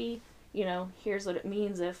sleepy, here's what it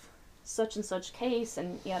means if such and such case,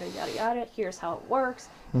 and yada yada yada, here's how it works,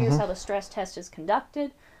 here's how the stress test is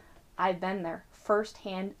conducted. I've been there,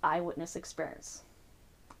 first-hand eyewitness experience.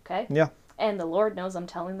 Okay? Yeah. And the Lord knows I'm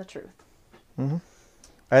telling the truth. Mm-hmm.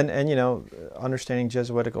 And understanding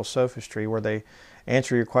Jesuitical sophistry, where they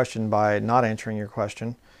answer your question by not answering your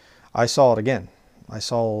question. I saw it again. I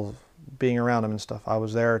saw being around them and stuff. I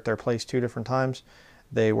was there at their place 2 different times.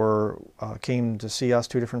 They came to see us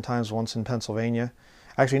 2 different times, once in Pennsylvania.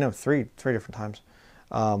 Actually, no, three different times.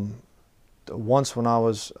 Once when I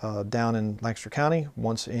was down in Lancaster County,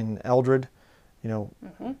 once in Eldred,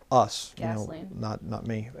 us, Gasoline. not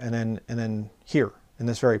me. And then here, in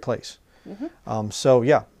this very place. Mm-hmm. So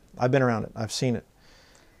yeah, I've been around it. I've seen it.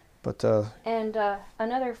 But and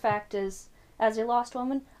another fact is, as a lost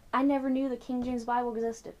woman, I never knew the King James Bible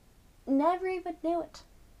existed. Never even knew it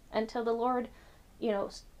until the Lord,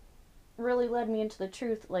 really led me into the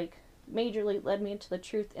truth, like majorly led me into the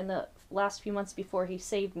truth in the last few months before He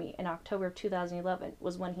saved me. In October of 2011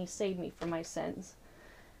 was when He saved me from my sins.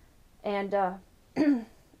 And and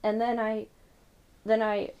then I,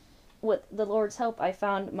 with the Lord's help, I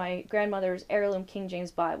found my grandmother's heirloom King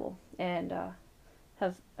James Bible, and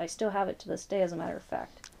I still have it to this day, as a matter of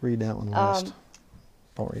fact. Read that one last.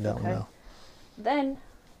 Don't read that one now. Then,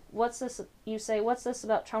 what's this? You say, what's this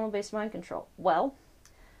about trauma-based mind control? Well,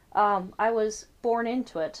 I was born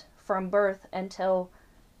into it from birth until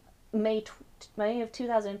May of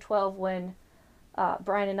 2012, when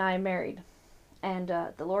Brian and I married, and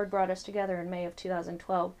the Lord brought us together in May of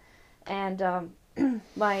 2012, and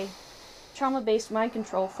my trauma-based mind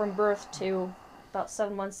control from birth to about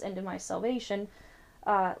 7 months into my salvation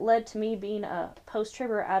led to me being a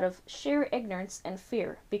post-tribber out of sheer ignorance and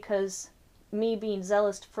fear, because me being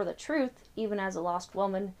zealous for the truth, even as a lost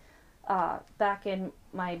woman, back in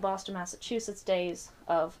my Boston, Massachusetts days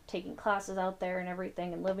of taking classes out there and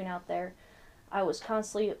everything and living out there, I was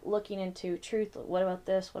constantly looking into truth. What about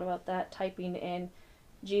this? What about that? Typing in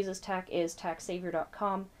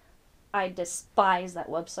JesusTaxIsTaxSavior.com. I despise that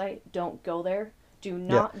website. Don't go there. Do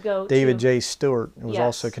not go David to... J. Stewart was Yes.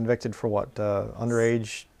 also convicted for what?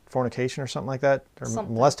 Underage fornication or something like that? Or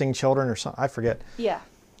Something. molesting children or something? I forget. Yeah.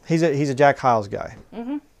 He's a Jack Hyles guy.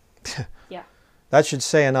 Mm-hmm. Yeah. That should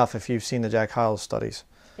say enough if you've seen the Jack Hyles studies.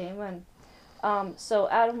 Amen. So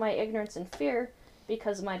out of my ignorance and fear,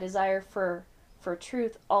 because of my desire for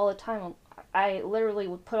truth all the time, I literally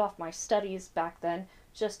would put off my studies back then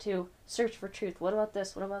just to search for truth. What about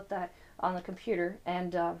this? What about that? On the computer.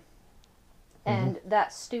 And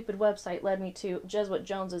that stupid website led me to Jesuit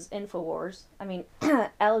Jones's InfoWars. I mean,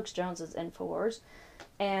 Alex Jones's InfoWars.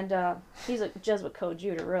 And he's a Jesuit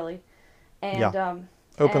co-judah, really. And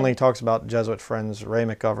openly talks about Jesuit friends, Ray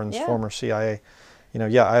McGovern's former CIA.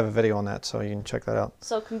 I have a video on that, so you can check that out.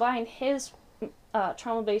 So combine his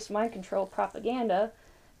trauma-based mind control propaganda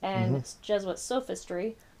and Jesuit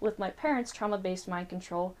sophistry with my parents' trauma-based mind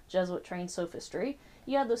control, Jesuit-trained sophistry.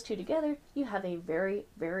 You add those two together, you have a very,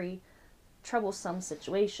 very troublesome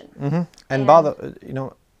situation. And by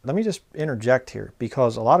the, let me just interject here,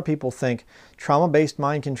 because a lot of people think trauma-based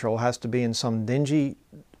mind control has to be in some dingy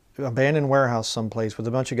abandoned warehouse someplace with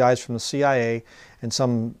a bunch of guys from the CIA and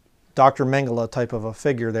some Dr. Mengele type of a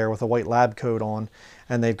figure there with a white lab coat on,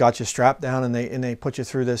 and they've got you strapped down and they put you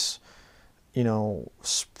through this,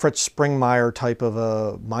 Fritz Springmeier type of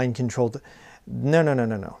a mind control.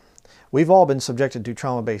 No. We've all been subjected to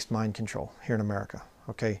trauma-based mind control here in America.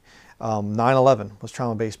 Okay, 9/11 was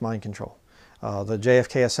trauma-based mind control. The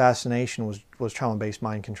JFK assassination was trauma-based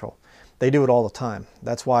mind control. They do it all the time.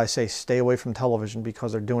 That's why I say stay away from television,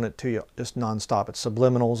 because they're doing it to you just nonstop. It's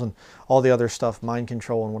subliminals and all the other stuff, mind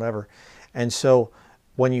control and whatever. And so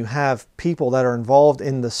when you have people that are involved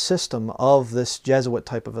in the system of this Jesuit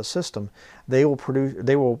type of a system, they will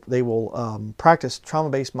practice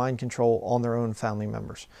trauma-based mind control on their own family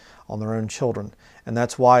members, on their own children. And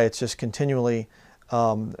that's why it's just continually,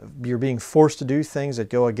 you're being forced to do things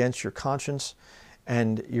that go against your conscience.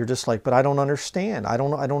 And you're just like, but I don't understand. I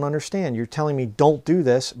don't understand. You're telling me don't do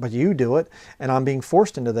this, but you do it, and I'm being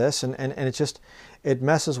forced into this, and it's just, it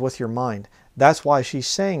messes with your mind. That's why she's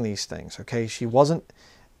saying these things, okay? She wasn't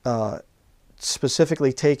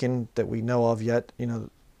specifically taken that we know of yet,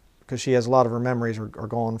 because she has a lot of her memories are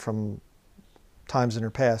gone from times in her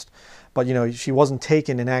past. But, you know, she wasn't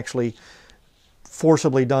taken and actually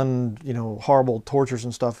forcibly done, you know, horrible tortures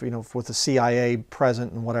and stuff, you know, with the CIA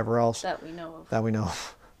present and whatever else. That we know of. That we know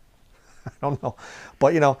of. I don't know.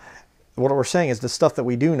 But, you know, what we're saying is the stuff that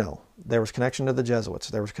we do know. There was connection to the Jesuits.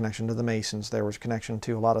 There was connection to the Masons. There was connection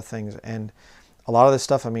to a lot of things. And a lot of this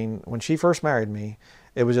stuff, I mean, when she first married me,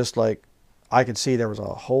 it was just like, I could see there was a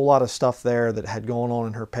whole lot of stuff there that had gone on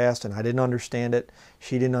in her past, and I didn't understand it.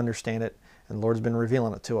 She didn't understand it. And the Lord's been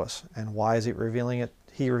revealing it to us. And why is He revealing it?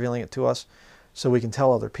 He revealing it to us so we can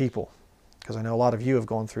tell other people. Because I know a lot of you have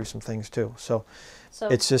gone through some things too. So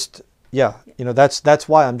it's just, yeah, you know, that's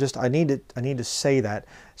why I need to say that,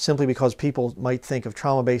 simply because people might think of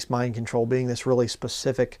trauma-based mind control being this really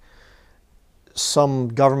specific, some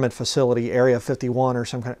government facility, Area 51 or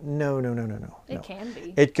some kind of, no. It can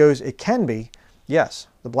be. It can be, yes,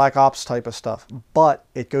 the black ops type of stuff, but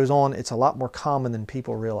it goes on, it's a lot more common than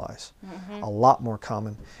people realize. A lot more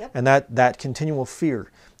common. Yep. And that continual fear,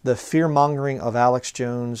 the fear-mongering of Alex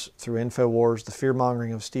Jones through InfoWars, the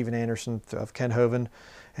fear-mongering of Steven Anderson, of Ken Hovind,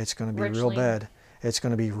 it's going to be real bad. It's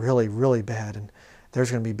going to be really, really bad, and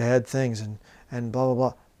there's going to be bad things, and blah, blah,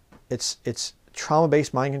 blah. It's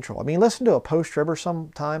trauma-based mind control. I mean, listen to a post-tribber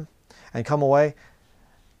sometime and come away.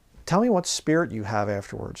 Tell me what spirit you have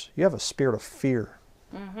afterwards. You have a spirit of fear.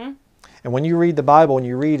 And when you read the Bible and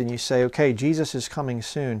you say, okay, Jesus is coming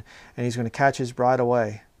soon and He's going to catch His bride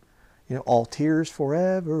away. You know, all tears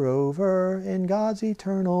forever over in God's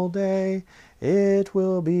eternal day. It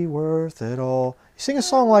will be worth it all. You sing a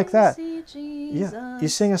song like that. Yeah, you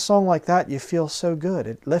sing a song like that, you feel so good.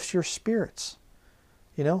 It lifts your spirits.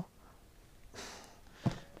 You know?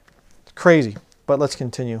 Crazy, but let's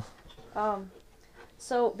continue.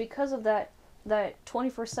 So because of that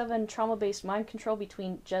 24/7 trauma-based mind control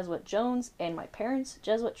between Jesuit Jones and my parents,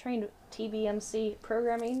 Jesuit-trained TBMC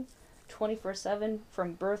programming, 24/7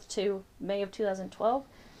 from birth to May of 2012,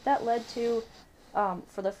 that led to,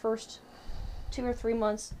 for the first 2 or 3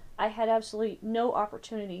 months, I had absolutely no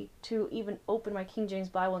opportunity to even open my King James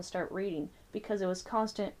Bible and start reading, because it was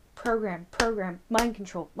constant program, mind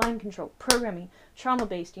control, programming,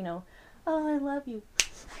 trauma-based, you know. Oh, I love you.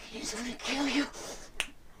 I just want to kill you.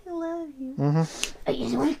 I love you. I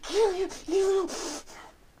just want to kill you. You.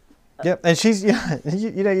 Yep, and she's, yeah,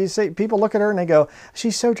 you know, you say, people look at her and they go,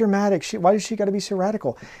 she's so dramatic. Why does she got to be so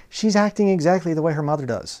radical? She's acting exactly the way her mother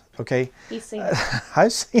does, okay? He's seen it.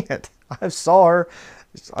 I've seen it. I saw her.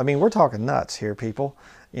 I mean, we're talking nuts here, people.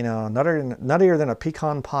 You know, nuttier than a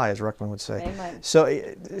pecan pie, as Ruckman would say. Amen.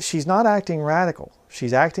 So she's not acting radical.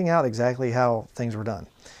 She's acting out exactly how things were done.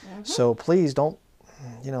 So please don't,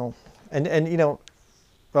 you know, and you know,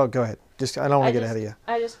 well, go ahead. I don't want to get ahead of you.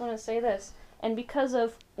 I just want to say this. And because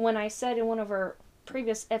of when I said in one of our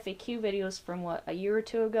previous FAQ videos from, a year or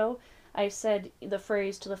two ago, I said the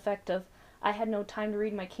phrase to the effect of, I had no time to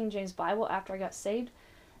read my King James Bible after I got saved.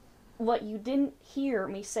 What you didn't hear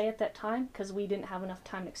me say at that time, because we didn't have enough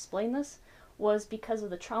time to explain this, was because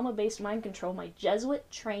of the trauma-based mind control my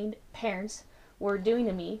Jesuit-trained parents were doing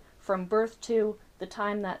to me from birth to the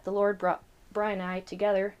time that the Lord brought Brian and I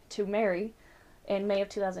together to marry in May of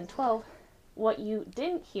 2012. What you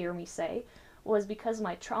didn't hear me say was because of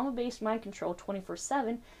my trauma-based mind control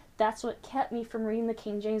 24/7, that's what kept me from reading the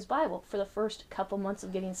King James Bible for the first couple months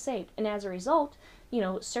of getting saved. And as a result, you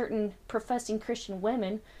know, certain professing Christian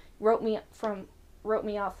women wrote me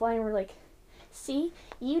offline and were like, see,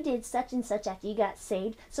 you did such and such after you got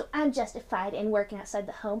saved, so I'm justified in working outside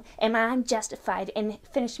the home, and I'm justified in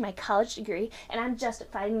finishing my college degree, and I'm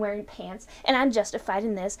justified in wearing pants, and I'm justified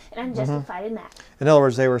in this, and I'm justified in that. In other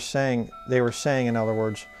words, they were saying, in other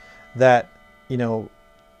words, that, you know,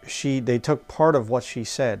 they took part of what she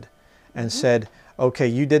said and said, okay,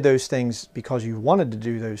 you did those things because you wanted to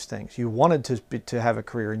do those things. You wanted to have a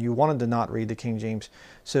career, and you wanted to not read the King James,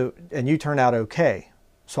 and you turned out okay.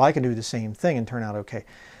 So I can do the same thing and turn out okay.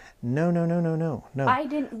 No. I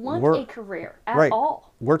didn't want a career at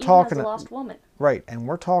all. We're talking as a lost woman. Right, and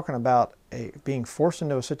we're talking about being forced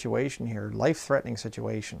into a situation here, life-threatening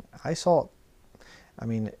situation. I saw it. I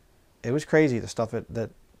mean, it was crazy, the stuff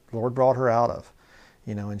that Lord brought her out of.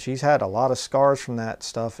 You know, and she's had a lot of scars from that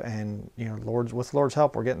stuff, and, you know, with Lord's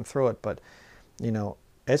help, we're getting through it. But, you know,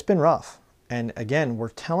 it's been rough. And again, we're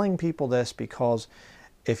telling people this because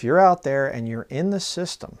if you're out there and you're in the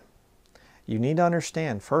system, you need to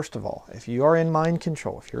understand, first of all, if you are in mind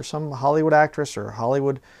control, if you're some Hollywood actress or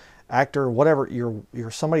Hollywood actor, whatever,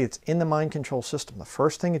 you're somebody that's in the mind control system, the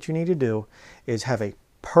first thing that you need to do is have a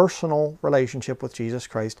personal relationship with Jesus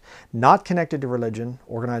Christ, not connected to religion,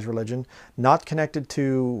 organized religion, not connected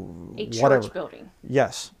to a whatever. church building.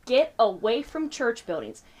 Yes. Get away from church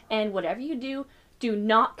buildings. And whatever you do, do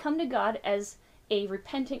not come to God as a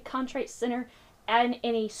repentant, contrite sinner and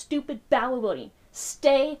in a stupid Bible building.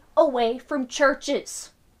 Stay away from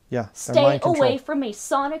churches. Yeah. Stay away from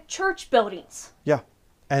Masonic church buildings. Yeah.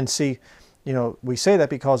 And see, you know, we say that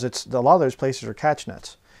because a lot of those places are catch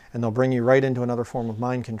nets, and they'll bring you right into another form of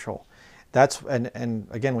mind control. That's, and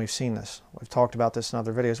again, we've seen this. We've talked about this in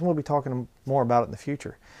other videos, and we'll be talking more about it in the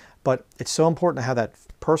future. But it's so important to have that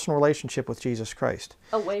personal relationship with Jesus Christ.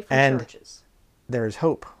 Away from churches. There is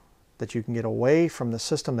hope that you can get away from the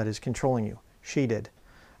system that is controlling you. She did.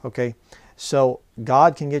 Okay? So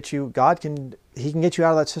God can get you, He can get you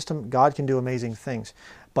out of that system. God can do amazing things.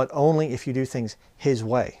 But only if you do things His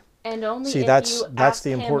way. And only See, if that's you the ask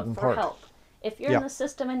important Him for part. help. If you're in the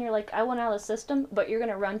system and you're like, I want out of the system, but you're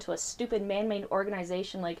going to run to a stupid man-made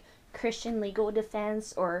organization like Christian Legal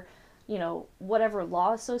Defense or, you know, whatever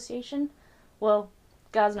law association, well,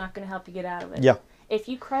 God's not going to help you get out of it. Yeah. If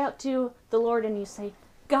you cry out to the Lord and you say,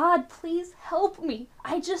 God, please help me.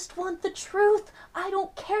 I just want the truth. I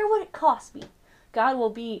don't care what it costs me. God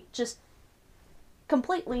will be just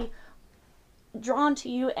completely drawn to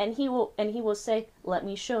you, and he will say, let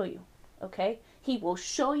me show you. Okay? He will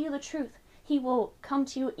show you the truth. He will come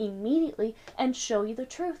to you immediately and show you the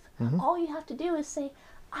truth. All you have to do is say,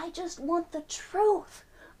 I just want the truth.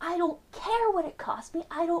 I don't care what it costs me.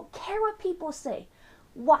 I don't care what people say.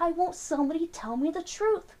 Why won't somebody tell me the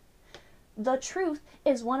truth? The truth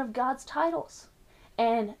is one of God's titles.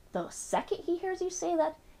 And the second He hears you say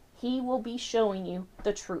that, He will be showing you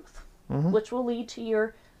the truth, which will lead to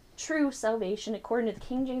your true salvation, according to the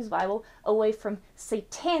King James Bible, away from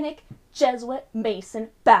satanic, Jesuit, Mason,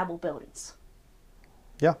 Babel buildings.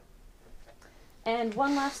 Yeah. And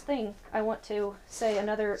one last thing I want to say,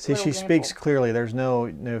 another See, little she example. speaks clearly. There's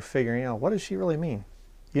no figuring out, what does she really mean?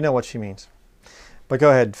 You know what she means. But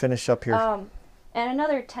go ahead, finish up here. And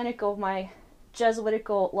another tentacle of my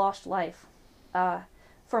Jesuitical lost life.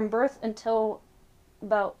 From birth until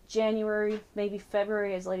about January, maybe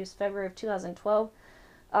February, as late as February of 2012,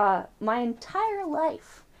 my entire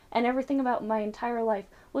life, and everything about my entire life,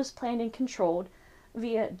 was planned and controlled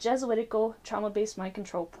via Jesuitical trauma-based mind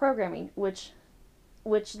control programming, which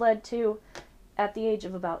led to, at the age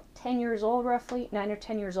of about 10 years old, roughly, 9 or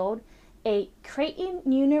 10 years old, a Creighton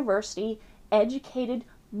University educated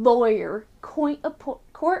lawyer,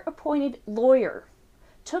 court-appointed lawyer,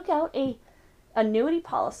 took out a annuity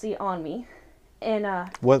policy on me, and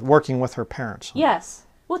Working with her parents. yes,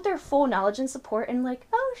 with their full knowledge and support, and like,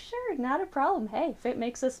 oh sure, not a problem. Hey, if it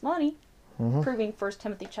makes us money, proving 1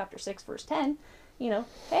 Timothy chapter 6 verse 10, you know,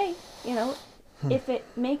 hey, you know, if it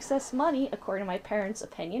makes us money, according to my parents'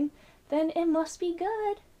 opinion, then it must be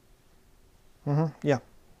good. Yeah.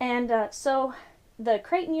 And so the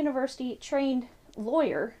Creighton University trained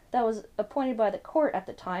lawyer that was appointed by the court at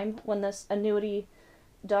the time when this annuity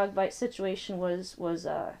dog bite situation was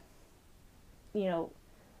you know,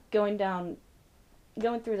 going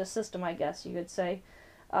through the system, I guess you could say,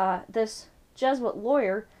 this Jesuit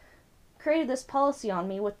lawyer created this policy on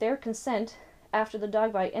me with their consent after the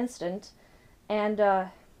dog bite incident, and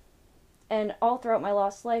all throughout my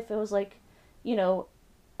lost life, it was like, you know,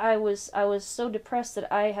 I was so depressed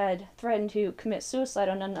that I had threatened to commit suicide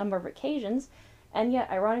on a number of occasions, and yet,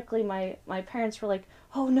 ironically, my parents were like,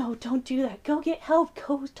 oh no, don't do that, go get help,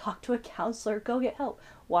 go talk to a counselor, go get help.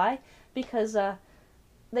 Why? Because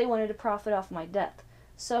they wanted to profit off my death.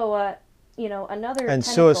 So, you know, another And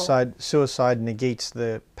tentacle, suicide negates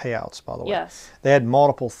the payouts, by the way. yes. They had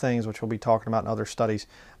multiple things, which we'll be talking about in other studies,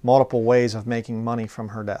 multiple ways of making money from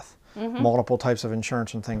her death, multiple types of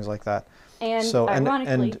insurance and things like that. And So,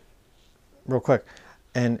 ironically, and real quick,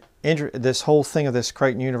 and this whole thing of this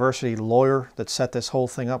Creighton University lawyer that set this whole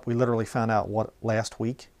thing up, we literally found out, what, last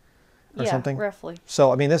week or something? roughly.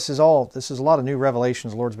 So, I mean, this is a lot of new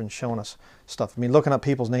revelations the Lord's been showing us stuff. I mean, looking up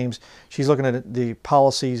people's names, she's looking at the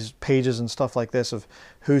policies pages and stuff like this of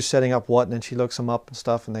who's setting up what, and then she looks them up and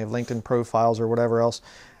stuff, and they have LinkedIn profiles or whatever else,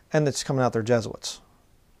 and it's coming out they're Jesuits.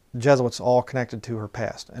 Jesuits all connected to her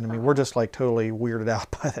past. And I mean, we're just like totally weirded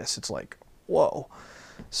out by this. It's like, whoa.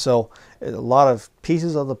 So a lot of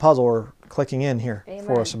pieces of the puzzle are clicking in here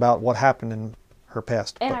for us about what happened in her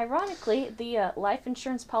past. And ironically, the life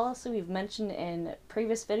insurance policy we've mentioned in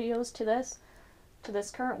previous videos to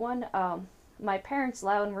this current one, my parents,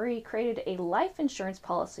 Lau and Marie, created a life insurance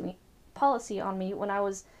policy on me when I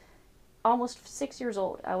was almost 6 years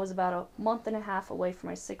old. I was about a month and a half away from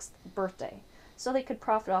my 6th birthday, so they could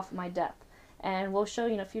profit off of my death. And we'll show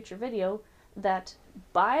you in a future video that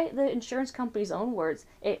by the insurance company's own words,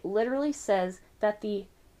 it literally says that the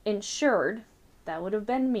insured, that would have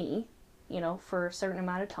been me, for a certain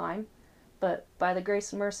amount of time, but by the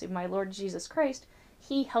grace and mercy of my Lord Jesus Christ,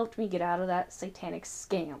 he helped me get out of that satanic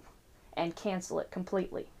scam and cancel it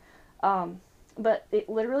completely. But it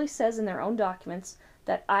literally says in their own documents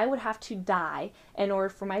that I would have to die in order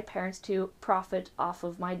for my parents to profit off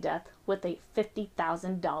of my death with a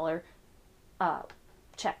 $50,000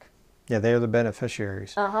 check. Yeah, they are the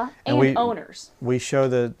beneficiaries. And owners. We're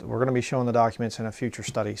going to be showing the documents in a future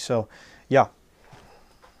study. So, yeah.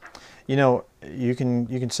 You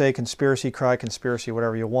can say conspiracy, cry conspiracy,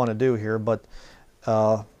 whatever you want to do here, but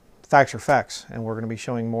facts are facts, and we're going to be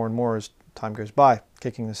showing more and more as time goes by,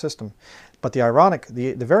 kicking the system. But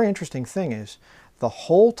the very interesting thing is, the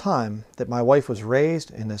whole time that my wife was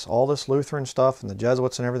raised in all this Lutheran stuff and the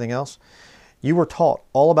Jesuits and everything else, you were taught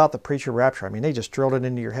all about the pre-trib rapture. I mean, they just drilled it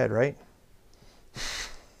into your head, right?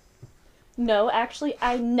 No, actually,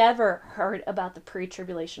 I never heard about the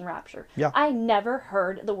pre-tribulation rapture. Yeah. I never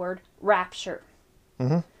heard the word rapture.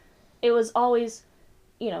 It was always,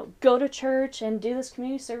 go to church and do this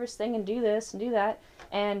community service thing and do this and do that.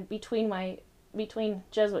 And between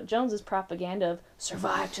Jesuit Jones's propaganda of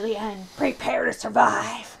survive to the end, prepare to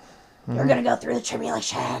survive, you're going to go through the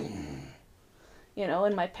tribulation.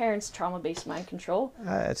 And my parents' trauma-based mind control.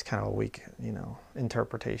 It's kind of a weak,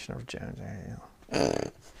 interpretation of Jones.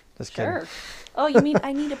 Just sure. kidding. Oh, you mean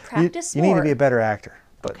I need to practice you need to be a better actor.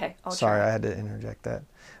 But okay, I'll sorry, try. I had to interject that.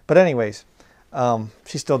 But anyways,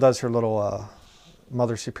 she still does her little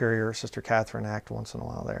Mother Superior, Sister Catherine act once in a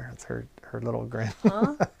while there. It's her little grin.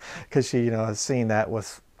 Because she, has seen that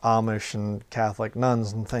with Amish and Catholic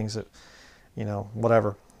nuns and things that,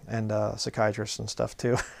 whatever. And psychiatrists and stuff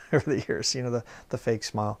too over the years, the fake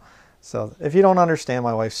smile. So if you don't understand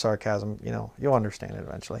my wife's sarcasm, you'll understand it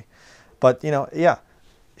eventually. But, yeah,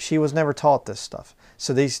 she was never taught this stuff.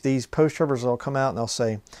 So these post-tribbers will come out and they'll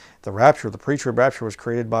say, the pre-trib rapture was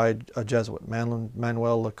created by a Jesuit,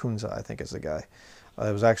 Manuel Lacunza, I think is the guy.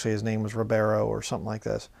 It was actually, his name was Ribeiro or something like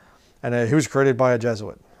this. And he was created by a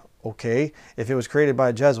Jesuit. Okay, if it was created by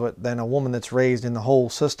a Jesuit, then a woman that's raised in the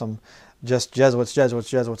whole system, just Jesuits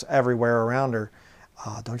everywhere around her,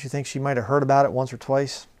 don't you think she might have heard about it once or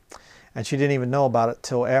twice? And she didn't even know about it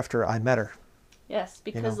till after I met her. Yes,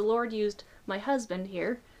 because the Lord used my husband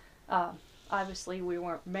here. Obviously, we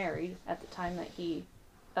weren't married at the time that he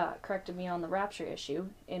corrected me on the rapture issue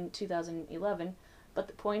in 2011. But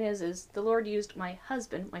the point is the Lord used my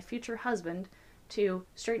husband, my future husband, to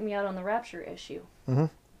straighten me out on the rapture issue.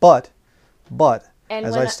 But, and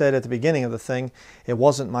as I said at the beginning of the thing, it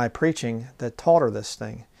wasn't my preaching that taught her this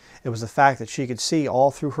thing. It was the fact that she could see all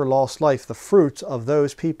through her lost life the fruits of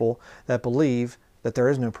those people that believe that there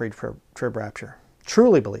is no pre-trib rapture.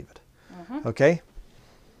 Truly believe it. Okay?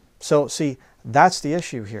 So, see, that's the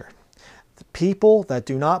issue here. The people that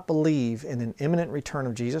do not believe in an imminent return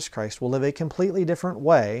of Jesus Christ will live a completely different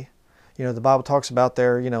way. The Bible talks about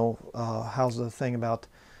there, how's the thing about...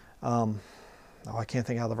 I can't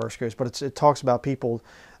think how the verse goes, but it talks about people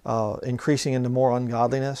increasing into more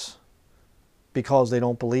ungodliness because they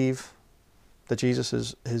don't believe that Jesus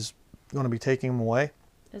is going to be taking them away.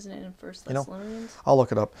 Isn't it in 1 Thessalonians? I'll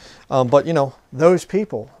look it up. But, those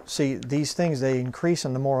people, see, these things, they increase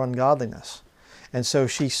into more ungodliness. And so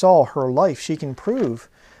she saw her life. She can prove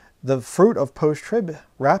the fruit of post-trib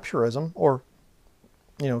rapturism, or,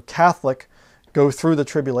 Catholic go through the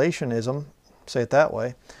tribulationism, say it that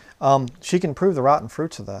way. She can prove the rotten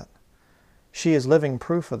fruits of that. She is living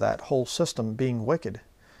proof of that whole system being wicked.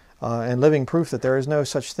 And living proof that there is no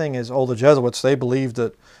such thing as, the Jesuits, they believe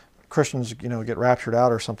that Christians, get raptured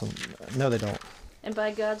out or something. No, they don't. And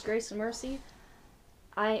by God's grace and mercy,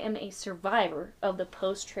 I am a survivor of the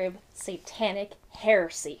post-trib satanic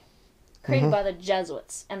heresy created by the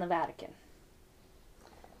Jesuits and the Vatican.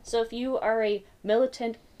 So if you are a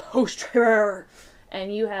militant post-tribber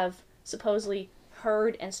and you have supposedly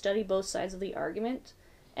heard and studied both sides of the argument,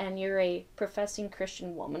 and you're a professing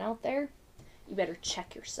Christian woman out there, you better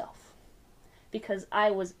check yourself. Because I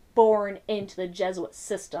was born into the Jesuit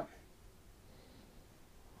system.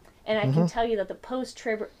 And I can tell you that the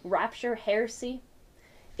post-trib rapture heresy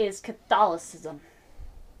is Catholicism.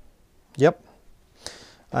 Yep.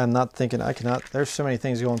 I'm not thinking, there's so many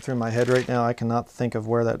things going through my head right now, I cannot think of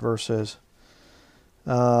where that verse is.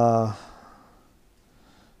 Boy.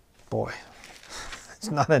 It's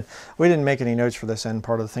not we didn't make any notes for this end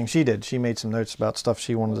part of the thing. She did. She made some notes about stuff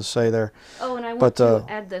she wanted to say there. Oh, and I want to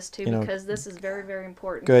add this too, because this is very, very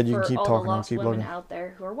important good, you for can keep all talking, the lost keep women looking. out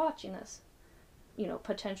there who are watching this.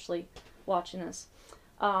 Potentially watching this.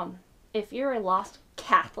 If you're a lost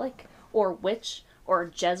Catholic or witch or a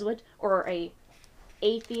Jesuit or a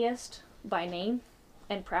atheist by name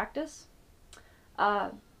and practice,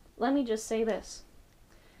 let me just say this.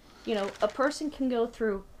 You know, a person can go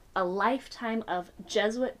through a lifetime of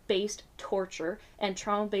Jesuit-based torture and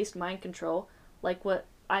trauma-based mind control, like what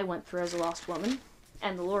I went through as a lost woman,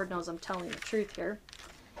 and the Lord knows I'm telling the truth here.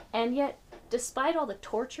 And yet, despite all the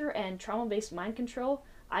torture and trauma-based mind control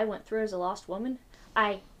I went through as a lost woman,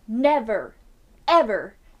 I never,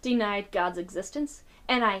 ever denied God's existence,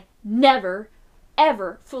 and I never,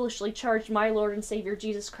 ever foolishly charged my Lord and Savior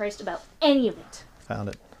Jesus Christ about any of it. Found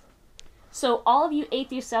it. So all of you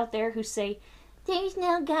atheists out there who say, there's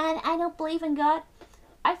no God, I don't believe in God,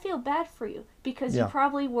 I feel bad for you, because you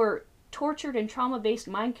probably were tortured and trauma-based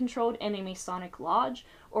mind controlled in a Masonic lodge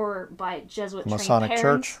or by Jesuit-trained parents.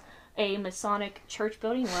 Church. A Masonic church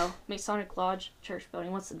building. Well, Masonic lodge, church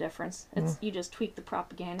building, what's the difference? It's you just tweak the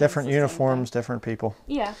propaganda. Different uniforms, different people.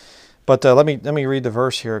 Yeah. But let me read the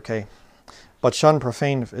verse here, okay? But shun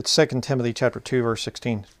profane, it's 2 Timothy chapter 2, verse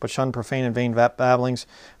 16. But shun profane and vain babblings,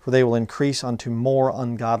 for they will increase unto more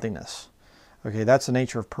ungodliness. Okay, that's the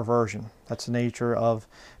nature of perversion. That's the nature of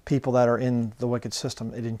people that are in the wicked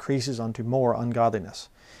system. It increases unto more ungodliness.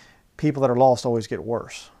 People that are lost always get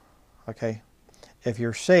worse. Okay? If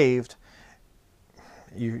you're saved,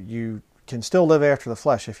 you can still live after the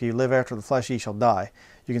flesh. If you live after the flesh, ye shall die.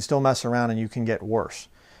 You can still mess around and you can get worse.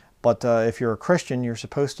 But if you're a Christian, you're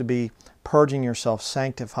supposed to be purging yourself,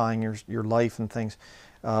 sanctifying your life and things,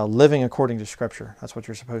 living according to Scripture. That's what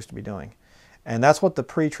you're supposed to be doing. And that's what the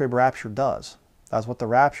pre-trib rapture does. That's what the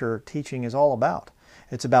rapture teaching is all about.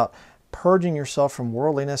 It's about purging yourself from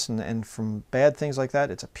worldliness and from bad things like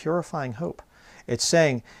that. It's a purifying hope. It's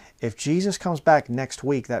saying, if Jesus comes back next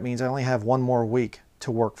week, that means I only have one more week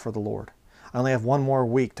to work for the Lord. I only have one more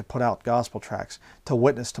week to put out gospel tracts, to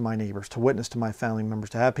witness to my neighbors, to witness to my family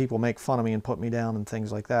members, to have people make fun of me and put me down and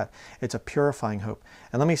things like that. It's a purifying hope.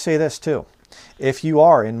 And let me say this too. If you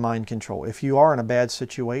are in mind control, if you are in a bad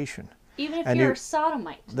situation, even if you're a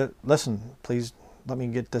sodomite. Listen, please let me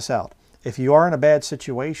get this out. If you are in a bad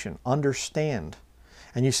situation, understand.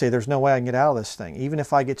 And you say, there's no way I can get out of this thing. Even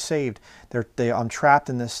if I get saved, I'm trapped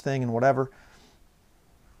in this thing and whatever.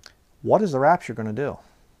 What is the rapture going to do?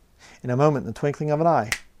 In a moment, in the twinkling of an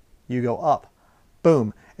eye, you go up.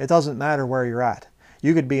 Boom. It doesn't matter where you're at.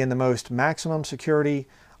 You could be in the most maximum security,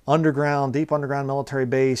 underground, deep underground military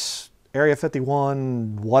base, Area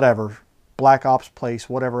 51, whatever, Black Ops place,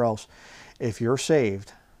 whatever else. If you're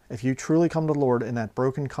saved, if you truly come to the Lord in that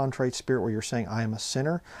broken, contrite spirit where you're saying, I am a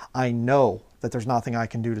sinner, I know that there's nothing I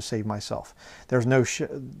can do to save myself. There's no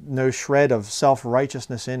shred of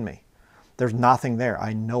self-righteousness in me. There's nothing there.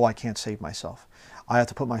 I know I can't save myself. I have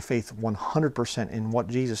to put my faith 100% in what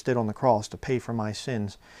Jesus did on the cross to pay for my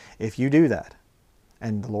sins. If you do that,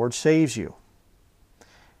 and the Lord saves you,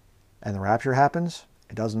 and the rapture happens,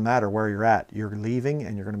 it doesn't matter where you're at. You're leaving,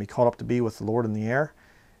 and you're going to be caught up to be with the Lord in the air,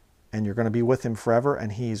 and you're going to be with Him forever,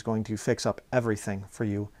 and He's going to fix up everything for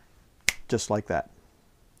you just like that.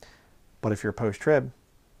 But if you're post-trib,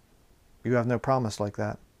 you have no promise like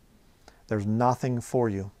that. There's nothing for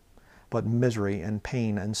you but misery and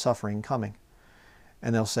pain and suffering coming.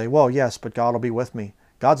 And they'll say, well, yes, but God will be with me.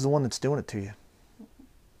 God's the one that's doing it to you.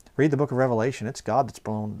 Read the book of Revelation. It's God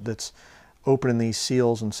that's opening these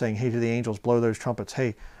seals and saying, hey, to the angels, blow those trumpets.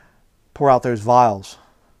 Hey, pour out those vials.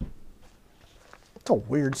 It's a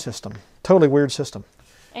weird system. Totally weird system.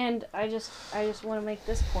 And I just want to make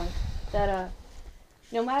this point, that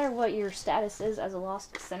no matter what your status is as a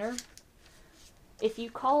lost sinner, if you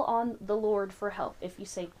call on the Lord for help, if you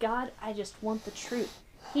say, God, I just want the truth,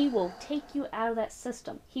 He will take you out of that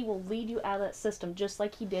system. He will lead you out of that system just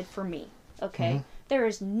like He did for me. Okay? Mm-hmm. There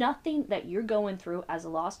is nothing that you're going through as a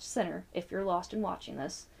lost sinner, if you're lost and watching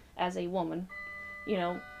this, as a woman,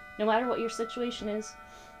 no matter what your situation is,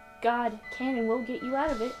 God can and will get you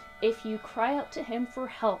out of it if you cry out to Him for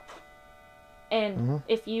help. And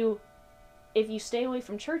if you stay away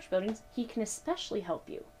from church buildings, He can especially help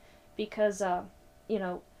you. Because,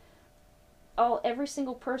 every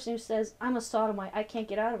single person who says, I'm a sodomite, I can't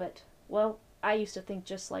get out of it. Well, I used to think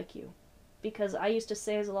just like you. Because I used to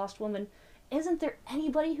say as a lost woman, isn't there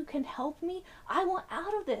anybody who can help me? I want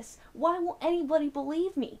out of this. Why won't anybody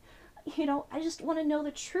believe me? I just want to know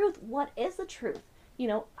the truth. What is the truth?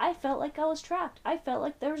 I felt like I was trapped. I felt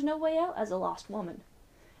like there was no way out as a lost woman.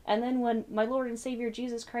 And then when my Lord and Savior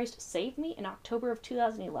Jesus Christ saved me in October of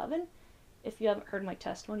 2011, if you haven't heard my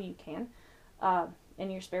testimony, you can, in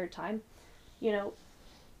your spare time, the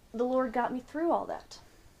Lord got me through all that.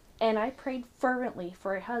 And I prayed fervently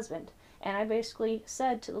for a husband. And I basically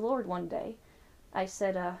said to the Lord one day, I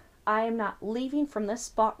said, I am not leaving from this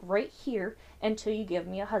spot right here until you give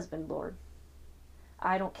me a husband, Lord.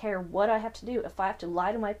 I don't care what I have to do. If I have to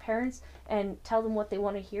lie to my parents and tell them what they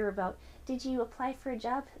want to hear about, did you apply for a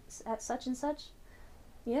job at such and such?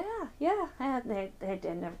 Yeah. And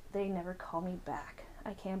they never call me back.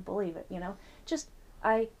 I can't believe it, Just,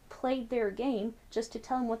 I played their game just to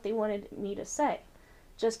tell them what they wanted me to say.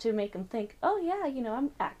 Just to make them think, oh yeah,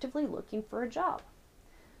 I'm actively looking for a job.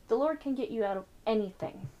 The Lord can get you out of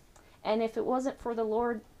anything. And if it wasn't for the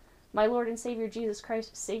Lord, my Lord and Savior Jesus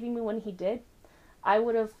Christ saving me when he did, I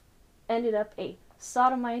would have ended up a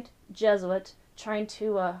sodomite Jesuit trying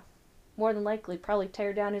to, more than likely, probably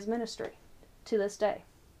tear down his ministry to this day.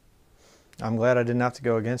 I'm glad I didn't have to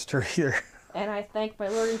go against her either. And I thank my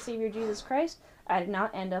Lord and Savior Jesus Christ, I did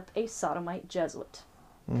not end up a sodomite Jesuit,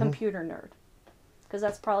 computer nerd. Because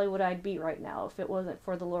that's probably what I'd be right now if it wasn't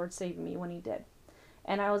for the Lord saving me when he did.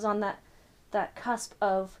 And I was on that cusp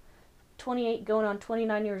of 28 going on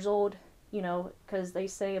 29 years old, because they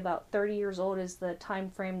say about 30 years old is the time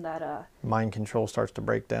frame that mind control starts to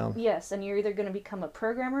break down. Yes, and you're either going to become a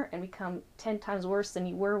programmer and become 10 times worse than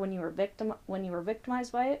you were when you were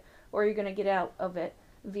victimized by it, or you're going to get out of it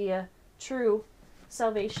via true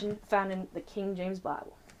salvation found in the King James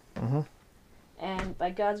Bible. And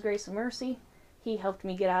by God's grace and mercy, he helped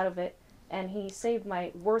me get out of it, and he saved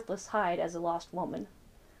my worthless hide as a lost woman,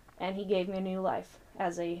 and he gave me a new life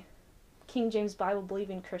as a King James Bible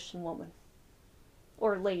believing Christian woman.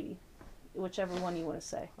 Or lady, whichever one you want to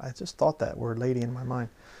say. I just thought that word lady in my mind.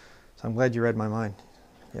 So I'm glad you read my mind.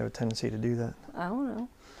 You have a tendency to do that. I don't know.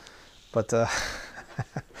 But,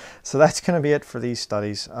 so that's going to be it for these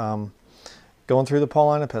studies. Going through the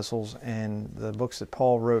Pauline epistles and the books that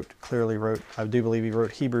Paul clearly wrote. I do believe he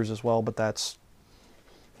wrote Hebrews as well, but that's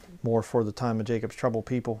more for the time of Jacob's trouble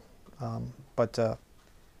people. But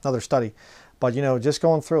another study. But, just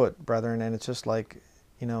going through it, brethren, and it's just like,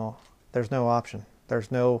 there's no option. There's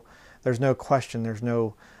no question. There's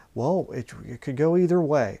no, well, it could go either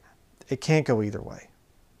way. It can't go either way.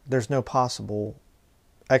 There's no possible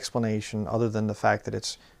explanation other than the fact that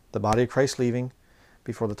it's the body of Christ leaving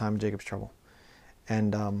before the time of Jacob's trouble.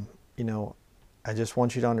 And, I just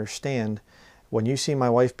want you to understand, when you see my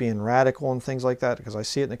wife being radical and things like that, because I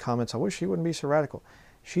see it in the comments, I wish she wouldn't be so radical.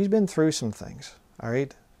 She's been through some things, all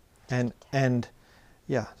right? And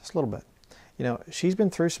yeah, just a little bit. She's been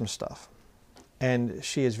through some stuff. And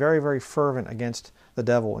she is very, very fervent against the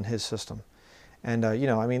devil and his system. And,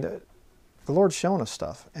 the Lord's shown us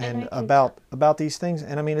stuff and about these things.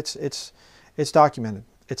 And, it's documented.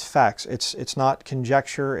 It's facts. It's not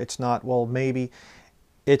conjecture. It's not, well, maybe.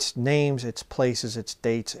 It's names, it's places, it's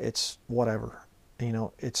dates, it's whatever.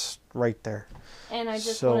 It's right there. And I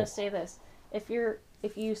just want to say this. If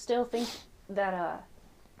you still think that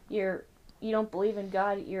you don't believe in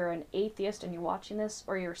God, you're an atheist and you're watching this,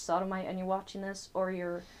 or you're a sodomite and you're watching this, or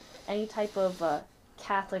you're any type of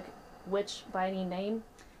Catholic witch by any name,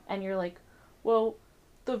 and you're like, well,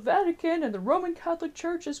 the Vatican and the Roman Catholic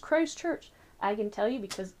Church is Christ's church. I can tell you,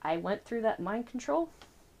 because I went through that mind control,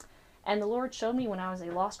 and the Lord showed me when I was a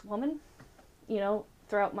lost woman,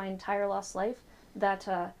 throughout my entire lost life,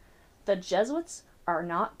 that the Jesuits are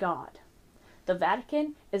not God. The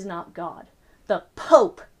Vatican is not God. The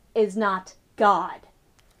Pope is not God.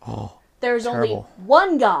 Oh, there's terrible. Only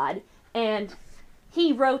one God, and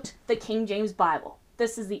he wrote the King James Bible.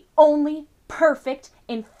 This is the only perfect,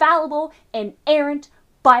 infallible, inerrant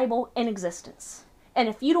Bible in existence. And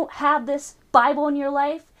if you don't have this Bible in your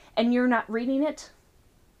life and you're not reading it,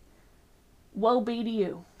 woe be to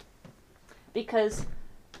you. Because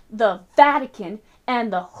the Vatican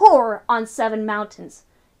and the horror on 7 mountains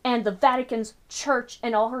and the Vatican's church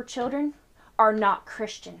and all her children are not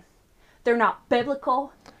Christian. They're not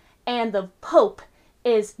biblical, and the Pope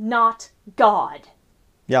is not God.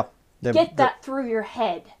 Yeah. Get that through your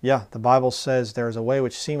head. Yeah, the Bible says there is a way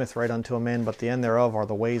which seemeth right unto a man, but the end thereof are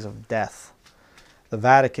the ways of death. The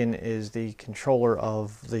Vatican is the controller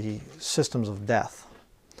of the systems of death.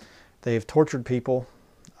 They've tortured people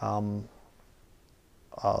a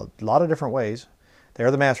lot of different ways. They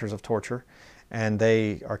are the masters of torture, and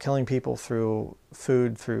they are killing people through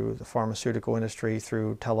food, through the pharmaceutical industry,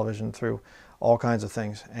 through television, through all kinds of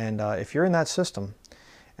things. And if you're in that system,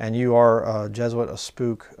 and you are a Jesuit, a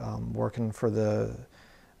spook, working for the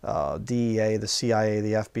DEA, the CIA,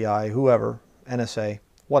 the FBI, whoever, NSA,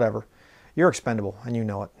 whatever, you're expendable, and you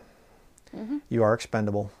know it. Mm-hmm. You are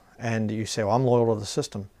expendable. And you say, well, I'm loyal to the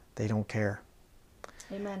system. They don't care.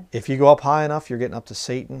 Amen. If you go up high enough, you're getting up to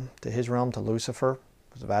Satan, to his realm, to Lucifer,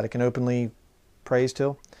 which the Vatican openly prays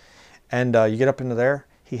to. And you get up into there,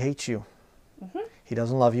 he hates you. Mm-hmm. He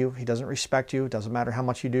doesn't love you. He doesn't respect you. It doesn't matter how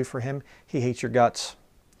much you do for him. He hates your guts.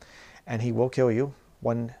 And he will kill you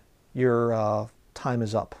when your time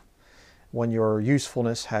is up. When your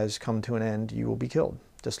usefulness has come to an end, you will be killed.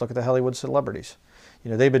 Just look at the Hollywood celebrities.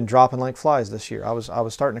 You know, they've been dropping like flies this year. I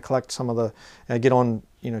was starting to collect some of the, and I'd get on,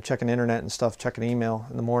 you know, checking the internet and stuff, checking email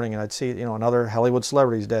in the morning, and I'd see, you know, another Hollywood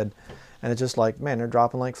celebrity's dead. And it's just like, man, they're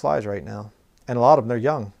dropping like flies right now. And a lot of them, they're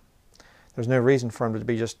young. There's no reason for them to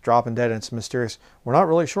be just dropping dead, and it's mysterious. We're not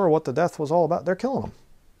really sure what the death was all about. They're killing them.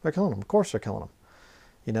 They're killing them. Of course they're killing them.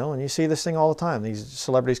 You know, and you see this thing all the time. These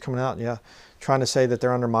celebrities coming out, yeah, trying to say that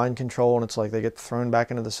they're under mind control, and it's like they get thrown back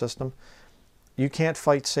into the system. You can't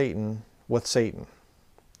fight Satan with Satan.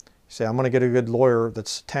 You say, I'm going to get a good lawyer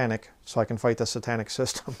that's satanic so I can fight the satanic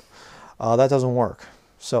system. That doesn't work.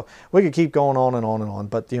 So we could keep going on and on and on.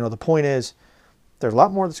 But, you know, the point is, there's a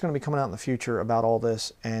lot more that's going to be coming out in the future about all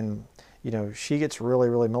this. And, you know, she gets really,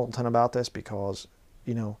 really militant about this because,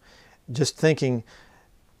 you know, just thinking,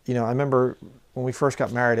 you know, I remember when we first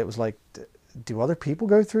got married, it was like, do other people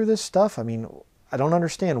go through this stuff? I mean, I don't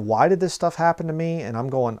understand. Why did this stuff happen to me? And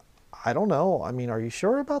I'm going, I don't know. I mean, are you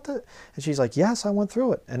sure about that? And she's like, yes, I went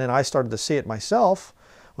through it. And then I started to see it myself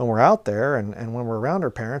when we're out there and when we're around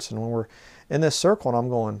our parents and when we're in this circle. And I'm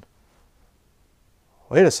going,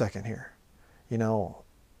 wait a second here. You know,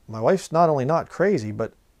 my wife's not only not crazy,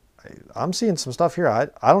 but I'm seeing some stuff here I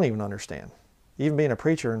don't even understand. Even being a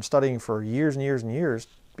preacher and studying for years and years and years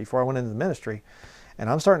before I went into the ministry. And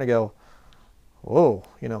I'm starting to go, whoa,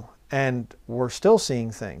 you know, and we're still seeing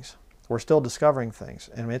things. We're still discovering things.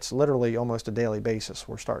 And it's literally almost a daily basis.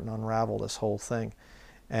 We're starting to unravel this whole thing.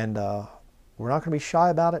 And we're not going to be shy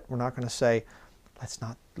about it. We're not going to say, let's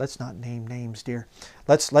not name names, dear.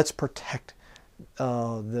 Let's protect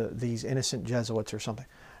these innocent Jesuits or something.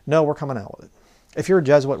 No, we're coming out with it. If you're a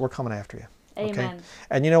Jesuit, we're coming after you. Amen. Okay?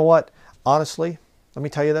 And you know what? Honestly, let me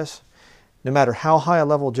tell you this. No matter how high a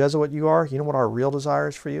level Jesuit you are, you know what our real desire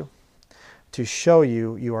is for you? To show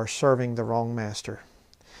you you are serving the wrong master.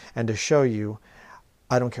 And to show you,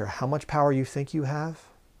 I don't care how much power you think you have,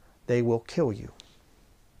 they will kill you.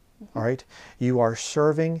 Mm-hmm. All right? You are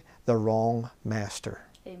serving the wrong master.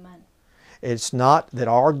 Amen. It's not that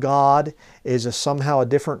our God is somehow a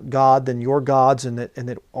different God than your gods, and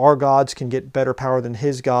that our gods can get better power than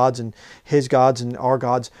his gods and our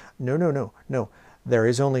gods. No, no, no, no. There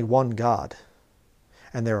is only one God.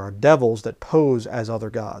 And there are devils that pose as other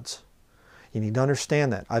gods. You need to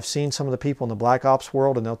understand that. I've seen some of the people in the Black Ops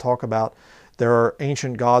world, and they'll talk about there are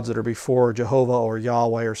ancient gods that are before Jehovah or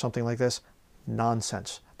Yahweh or something like this.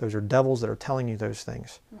 Nonsense. Those are devils that are telling you those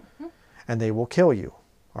things. Mm-hmm. And they will kill you.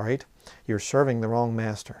 All right? You're serving the wrong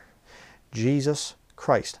master. Jesus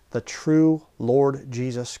Christ, the true Lord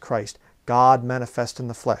Jesus Christ, God manifest in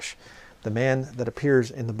the flesh, the man that appears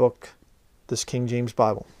in the book, this King James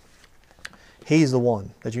Bible. He's the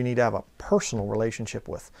one that you need to have a personal relationship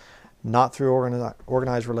with, not through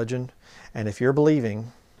organized religion. And if you're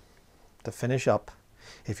believing, to finish up,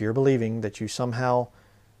 if you're believing that you somehow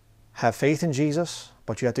have faith in Jesus,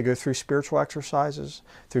 but you have to go through spiritual exercises,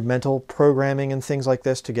 through mental programming and things like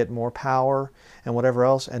this to get more power and whatever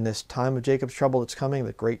else, and this time of Jacob's trouble that's coming,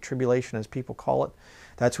 the great tribulation as people call it,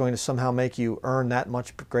 that's going to somehow make you earn that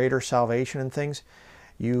much greater salvation and things,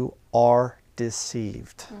 you are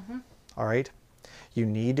deceived. Mm-hmm. All right? You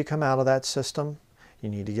need to come out of that system. You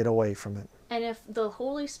need to get away from it. And if the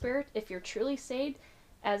Holy Spirit, if you're truly saved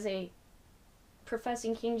as a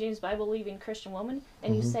professing King James Bible-believing Christian woman,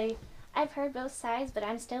 and you say, I've heard both sides, but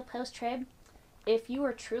I'm still post-trib. If you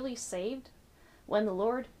are truly saved, when the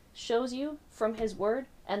Lord shows you from His Word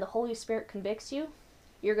and the Holy Spirit convicts you,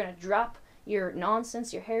 you're going to drop your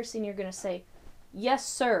nonsense, your heresy, and you're going to say, yes,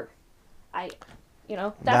 sir. That's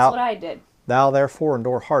what I did. Thou therefore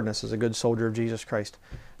endure hardness as a good soldier of Jesus Christ.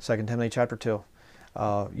 2 Timothy chapter 2.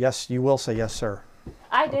 Yes, you will say yes, sir.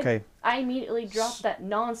 I did. Okay. I immediately dropped that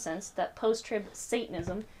nonsense, that post-trib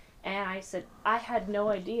Satanism, and I said, I had no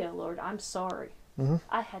idea, Lord. I'm sorry. Mm-hmm.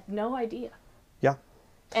 I had no idea. Yeah.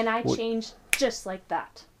 And I changed just like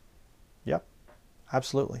that. Yep.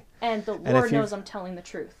 Absolutely. And the Lord knows I'm telling the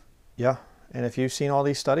truth. Yeah. And if you've seen all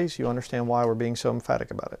these studies, you understand why we're being so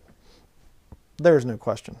emphatic about it. There's no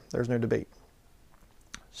question. There's no debate.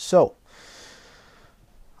 So,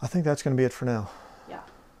 I think that's going to be it for now. Yeah.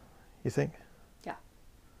 You think? Yeah.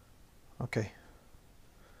 Okay.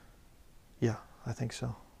 Yeah, I think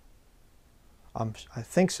so. I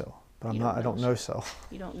think so, but I'm not. I don't know so.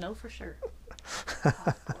 You don't know for sure.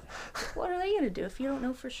 What are they going to do if you don't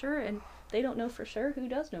know for sure and they don't know for sure? Who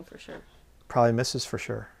does know for sure? Probably Mrs. for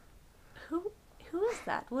sure. Who is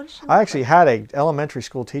that? What is she? I actually had a elementary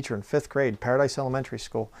school teacher in 5th grade, Paradise Elementary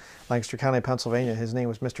School, Lancaster County, Pennsylvania. His name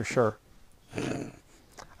was Mr. Schur.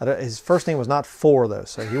 His first name was not For, though,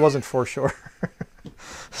 so he wasn't for sure.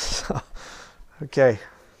 So, okay,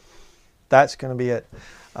 that's going to be it.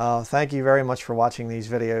 Thank you very much for watching these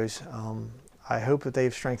videos. I hope that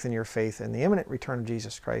they've strengthened your faith in the imminent return of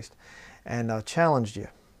Jesus Christ and challenged you.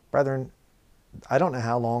 Brethren, I don't know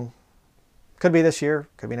how long. Could be this year,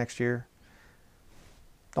 could be next year.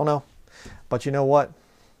 Don't know. But you know what?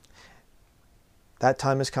 That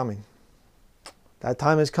time is coming. That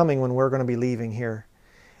time is coming when we're going to be leaving here.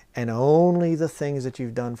 And only the things that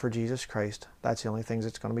you've done for Jesus Christ, that's the only things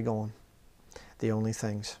that's going to be going. The only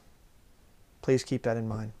things. Please keep that in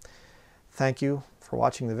mind. Thank you for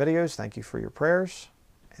watching the videos. Thank you for your prayers.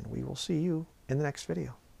 And we will see you in the next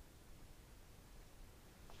video.